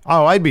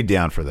 Oh, I'd be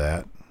down for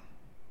that.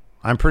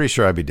 I'm pretty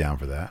sure I'd be down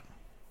for that.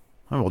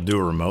 I will do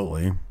it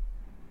remotely.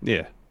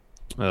 Yeah.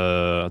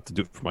 I have to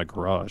do it from my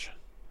garage.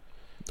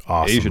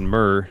 Awesome. Asian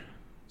Murr.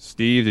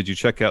 Steve, did you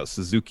check out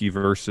Suzuki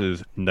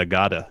versus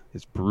Nagata?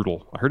 It's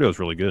brutal. I heard it was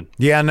really good.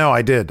 Yeah, no,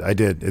 I did. It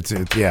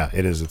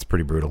is. It's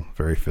pretty brutal.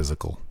 Very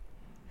physical.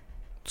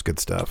 It's good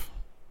stuff.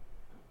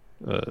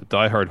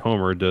 Diehard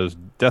Homer, does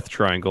Death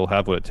Triangle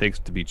have what it takes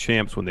to be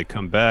champs when they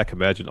come back?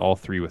 Imagine all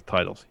three with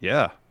titles.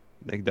 Yeah,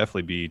 they can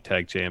definitely be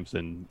tag champs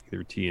in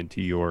either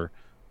TNT or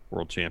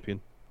world champion.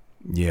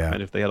 Yeah.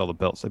 And if they had all the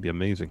belts, that'd be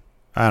amazing.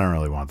 I don't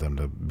really want them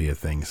to be a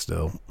thing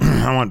still.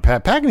 I want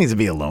Pac needs to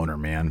be a loner,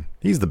 man.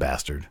 He's the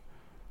bastard.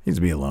 He needs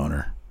to be a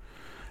loner.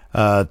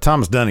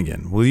 Thomas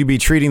Dunnigan, will you be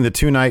treating the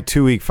 2-night,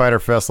 2-week Fyter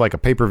Fest like a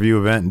pay-per-view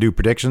event and do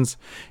predictions?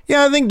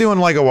 Yeah, I think doing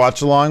like a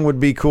watch-along would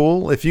be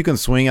cool. If you can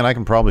swing it, I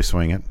can probably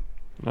swing it.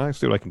 I'll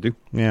see what I can do.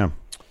 Yeah.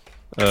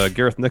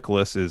 Gareth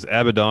Nicholas, is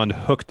Abaddon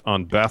hooked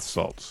on bath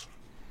salts?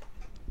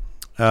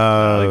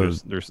 I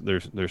think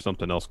there's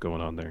something else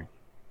going on there.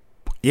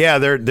 Yeah,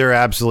 there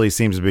absolutely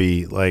seems to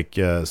be like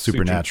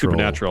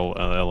supernatural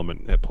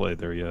element at play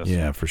there. Yes.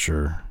 Yeah, for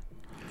sure.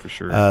 For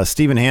sure.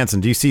 Stephen Hansen,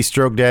 do you see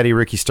Stroke Daddy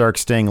Ricky Stark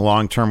staying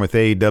long term with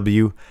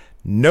AEW?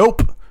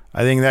 Nope.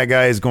 I think that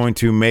guy is going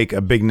to make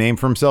a big name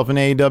for himself in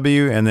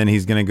AEW, and then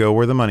he's going to go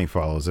where the money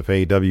follows. If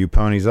AEW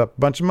ponies up a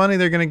bunch of money,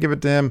 they're going to give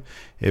it to him.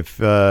 If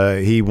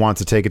he wants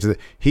to take it to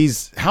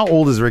how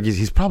old is Ricky?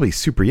 He's probably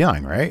super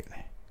young, right?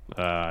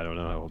 I don't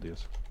know how old he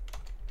is.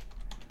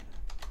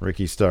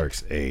 Ricky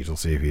Stark's age. We'll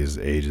see if his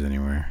age is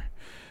anywhere.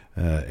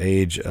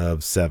 Age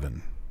of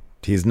 7.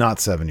 He's not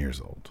 7 years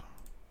old.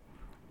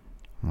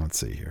 Let's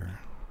see here.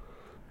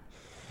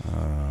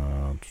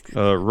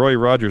 Roy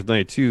Rogers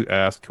 92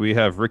 asked, "Can we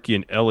have Ricky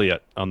and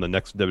Elliott on the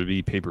next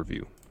WWE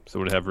pay-per-view?" So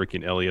would have Ricky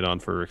and Elliott on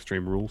for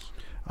Extreme Rules?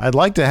 I'd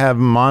like to have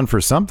them on for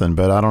something,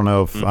 but I don't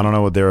know if I don't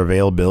know what their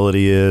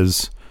availability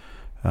is.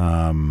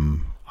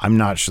 I'm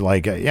not sure.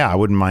 I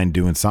wouldn't mind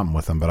doing something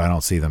with them, but I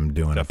don't see them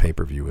doing a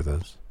pay-per-view with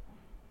us.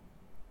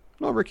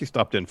 Well, Ricky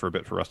stopped in for a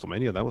bit for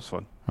WrestleMania. That was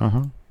fun.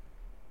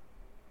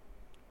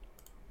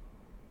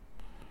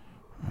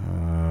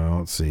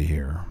 Let's see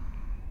here.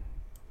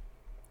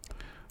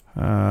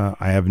 I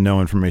have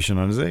no information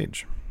on his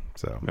age.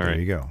 So there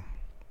you go.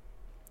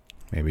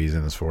 Maybe he's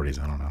in his 40s.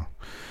 I don't know.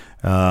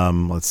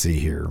 Let's see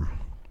here.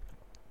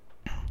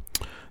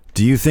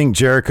 Do you think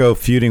Jericho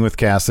feuding with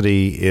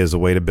Cassidy is a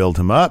way to build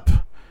him up,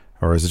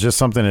 or is it just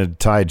something to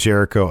tie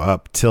Jericho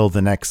up till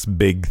the next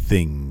big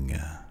thing?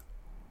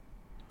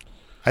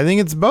 I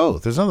think it's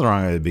both. There's nothing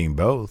wrong with it being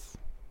both.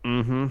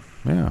 Mm-hmm.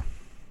 Yeah.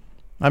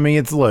 I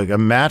mean, look, a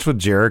match with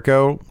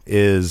Jericho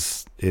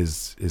is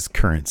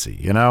currency.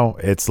 You know,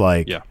 it's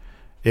like,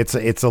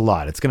 it's a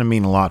lot. It's going to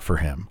mean a lot for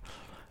him.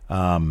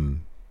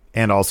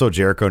 And also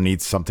Jericho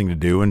needs something to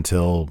do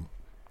until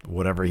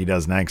whatever he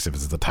does next, if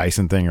it's the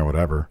Tyson thing or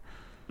whatever.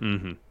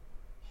 Mm-hmm.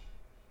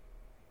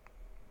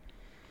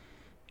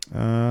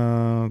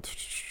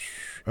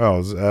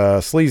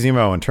 Sleazy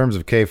Mo, in terms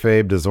of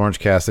kayfabe, does Orange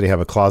Cassidy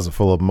have a closet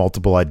full of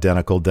multiple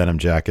identical denim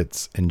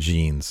jackets and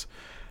jeans?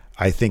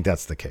 I think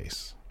that's the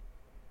case.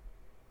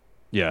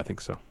 Yeah, I think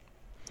so.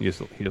 He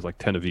has like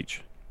 10 of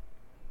each.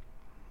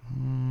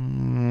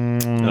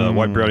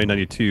 White Brownie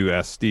 92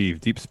 asked Steve,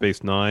 Deep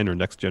Space Nine or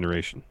Next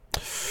Generation?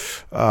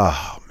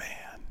 Oh, man.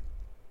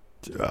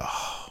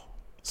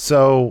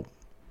 So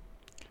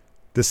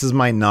this is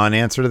my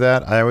non-answer to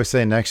that. I always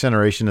say Next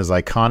Generation is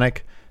iconic.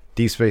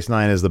 Deep Space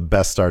Nine is the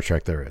best Star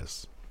Trek there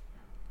is.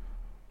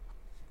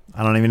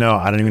 I don't even know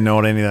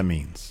what any of that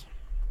means.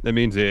 That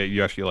means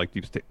you actually like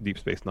Deep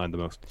Space Nine the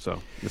most.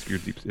 So you're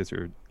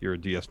a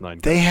DS9 guy.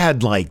 They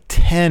had like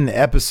 10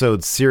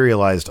 episode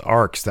serialized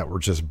arcs that were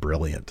just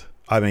brilliant.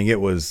 I mean, it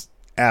was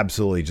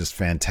absolutely just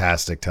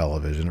fantastic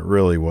television. It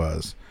really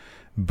was.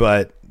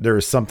 But there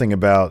is something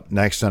about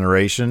Next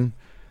Generation.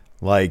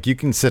 Like, you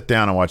can sit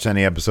down and watch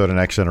any episode of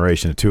Next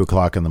Generation at 2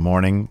 o'clock in the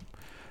morning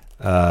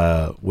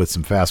with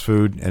some fast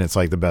food, and it's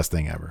like the best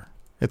thing ever.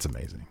 It's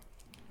amazing.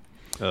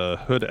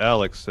 Hood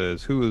Alex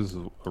says, who is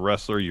a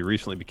wrestler you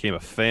recently became a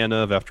fan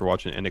of after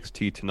watching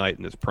NXT tonight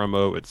in this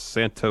promo? It's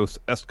Santos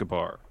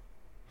Escobar.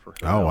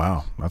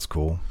 Wow. That's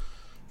cool.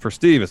 For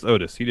Steve, it's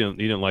Otis. He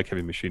didn't like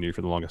Heavy Machinery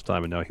for the longest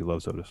time, and now he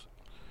loves Otis.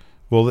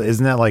 Well,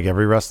 isn't that like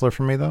every wrestler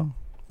for me, though?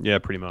 Yeah,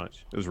 pretty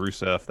much. It was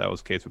Rusev. That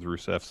was the case with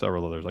Rusev.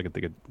 Several others. I can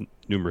think of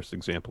numerous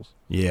examples.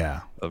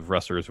 Yeah. Of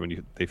wrestlers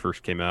when they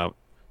first came out,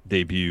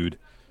 debuted.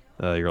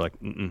 You're like,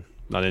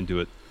 not into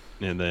it.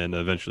 And then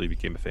eventually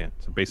became a fan.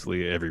 So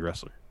basically every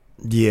wrestler.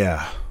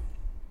 Yeah.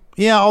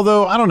 Yeah,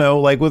 although, I don't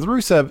know. Like with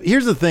Rusev,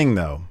 here's the thing,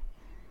 though.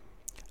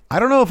 I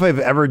don't know if I've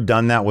ever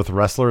done that with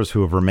wrestlers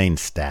who have remained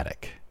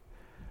static.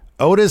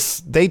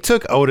 They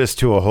took Otis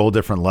to a whole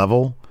different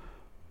level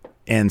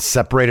and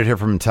separated him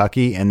from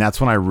Tucky, and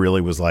that's when I really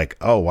was like,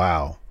 oh,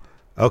 wow.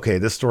 Okay,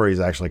 this story is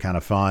actually kind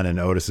of fun, and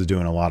Otis is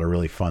doing a lot of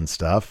really fun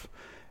stuff.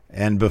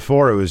 And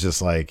before, it was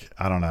just like,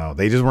 I don't know.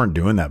 They just weren't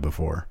doing that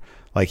before.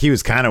 Like, he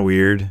was kind of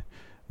weird,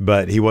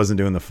 but he wasn't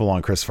doing the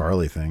full-on Chris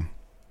Farley thing.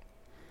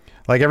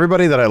 Like,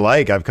 everybody that I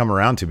like, I've come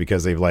around to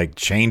because they've, like,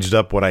 changed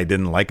up what I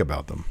didn't like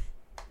about them.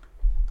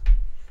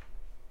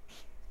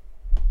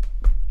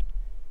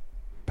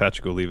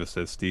 Patrick Oliva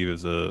says Steve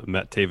is a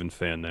Matt Taven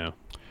fan now.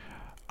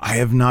 I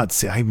have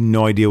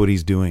no idea what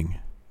he's doing.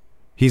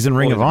 He's in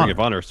Ring of Honor. Ring of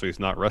Honor, so he's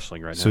not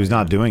wrestling right now. So he's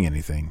not doing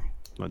anything.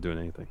 Not doing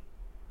anything.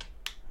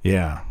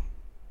 Yeah.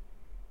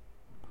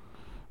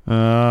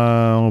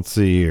 Let's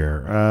see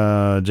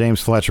here.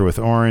 James Fletcher with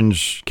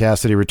Orange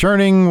Cassidy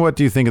returning. What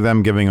do you think of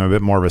them giving him a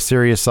bit more of a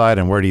serious side,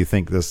 and where do you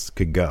think this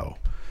could go?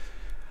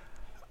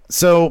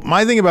 So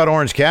my thing about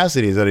Orange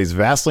Cassidy is that he's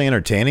vastly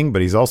entertaining,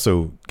 but he's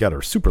also got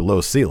a super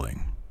low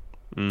ceiling.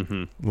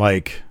 Mm-hmm.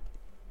 Like,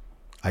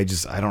 I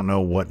don't know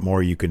what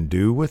more you can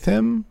do with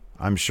him.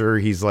 I'm sure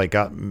he's I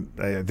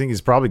think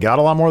he's probably got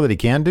a lot more that he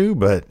can do,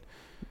 but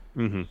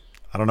I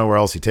don't know where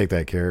else you take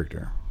that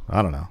character.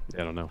 I don't know.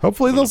 Yeah, I don't know.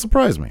 Hopefully they'll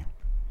surprise me.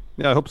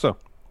 Yeah, I hope so.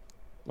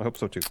 I hope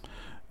so too.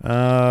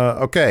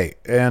 Okay.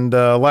 And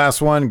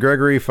last one,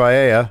 Gregory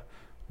Faea.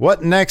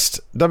 What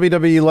next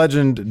WWE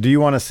legend do you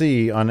want to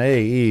see on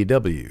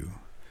AEW?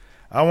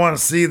 I want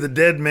to see the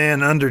Dead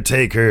Man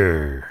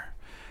Undertaker.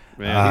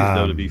 Man,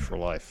 he's WWE for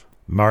life.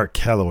 Mark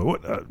Calloway.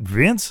 What?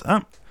 Vince?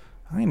 I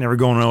ain't never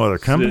going to no other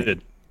company.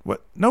 Sid.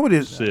 What?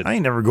 Nobody. Sid. I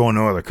ain't never going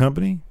to no other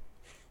company.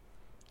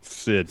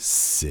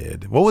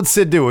 Sid. What would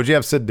Sid do? What'd you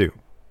have Sid do?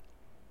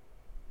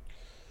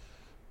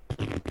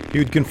 He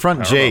would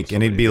confront Jake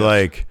and he'd be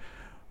like,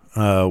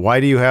 why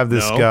do you have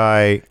this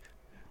guy?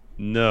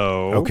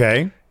 No.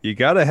 Okay. You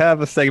got to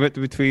have a segment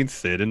between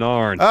Sid and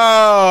Arn.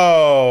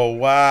 Oh,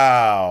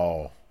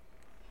 wow.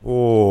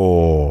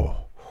 Oh.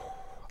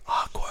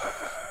 Awkward.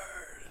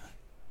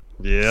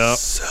 Yeah.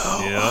 So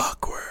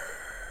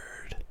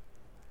awkward.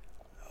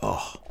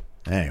 Oh.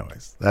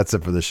 Anyways, that's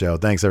it for the show.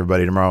 Thanks,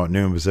 everybody. Tomorrow at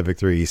noon Pacific,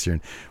 3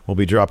 Eastern, we'll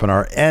be dropping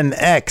our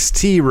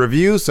NXT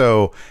review.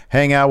 So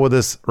hang out with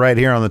us right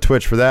here on the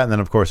Twitch for that. And then,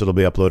 of course, it'll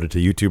be uploaded to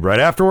YouTube right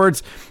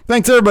afterwards.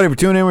 Thanks, everybody, for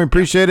tuning in. We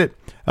appreciate it.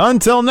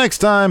 Until next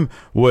time,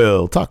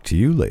 we'll talk to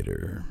you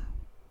later.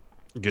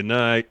 Good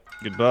night.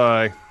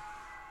 Goodbye.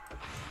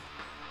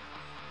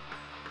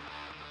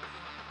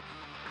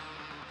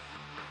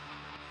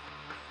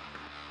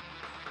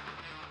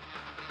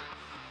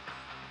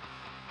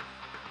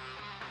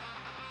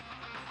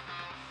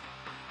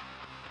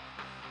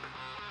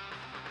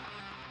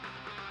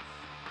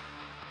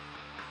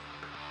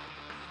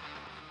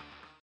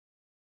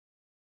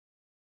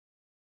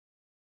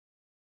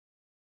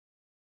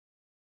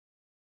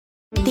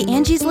 The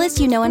Angie's List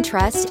you know and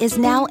trust is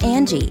now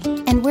Angie,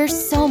 and we're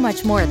so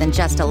much more than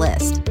just a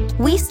list.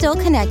 We still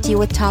connect you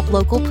with top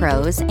local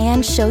pros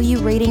and show you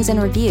ratings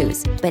and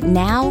reviews, but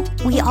now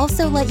we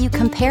also let you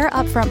compare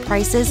upfront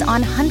prices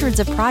on hundreds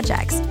of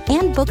projects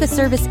and book a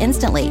service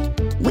instantly.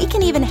 We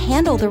can even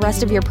handle the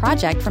rest of your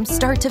project from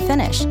start to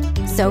finish.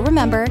 So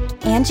remember,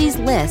 Angie's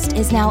List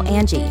is now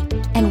Angie,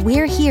 and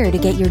we're here to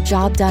get your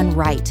job done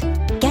right.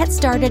 Get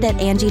started at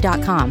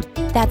Angie.com.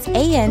 That's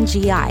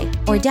ANGI,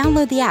 or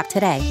download the app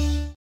today.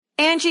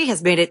 Angie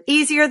has made it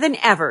easier than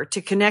ever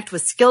to connect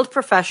with skilled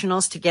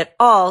professionals to get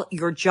all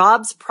your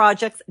jobs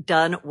projects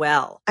done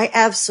well. I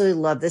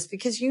absolutely love this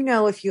because, you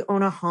know, if you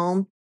own a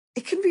home,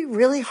 it can be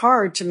really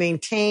hard to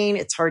maintain.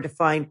 It's hard to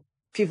find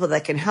people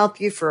that can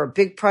help you for a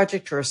big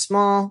project or a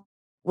small.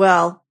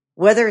 Well,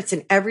 whether it's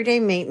in everyday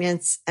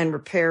maintenance and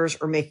repairs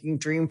or making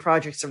dream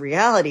projects a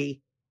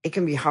reality, it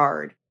can be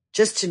hard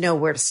just to know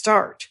where to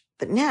start.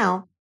 But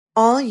now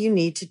all you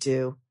need to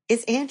do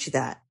is Angie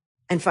that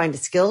and find a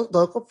skilled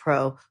local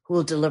pro who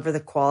will deliver the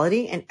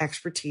quality and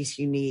expertise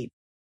you need.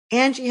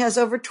 Angie has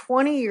over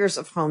 20 years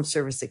of home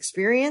service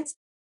experience,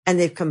 and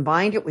they've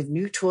combined it with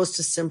new tools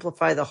to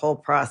simplify the whole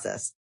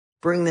process.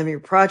 Bring them your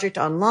project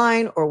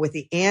online or with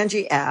the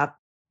Angie app,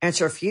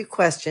 answer a few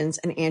questions,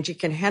 and Angie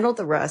can handle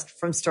the rest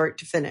from start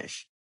to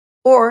finish.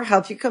 Or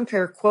help you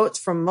compare quotes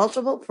from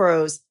multiple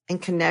pros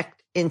and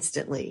connect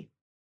instantly,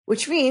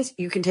 which means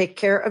you can take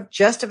care of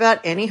just about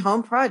any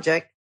home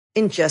project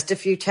in just a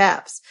few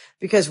taps.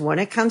 Because when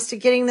it comes to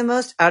getting the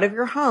most out of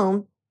your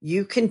home,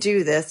 you can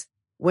do this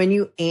when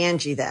you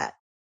Angie that.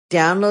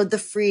 Download the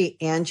free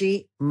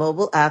Angie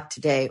mobile app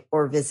today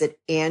or visit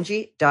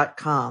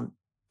Angie.com.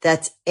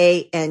 That's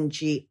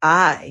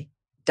ANGI.com.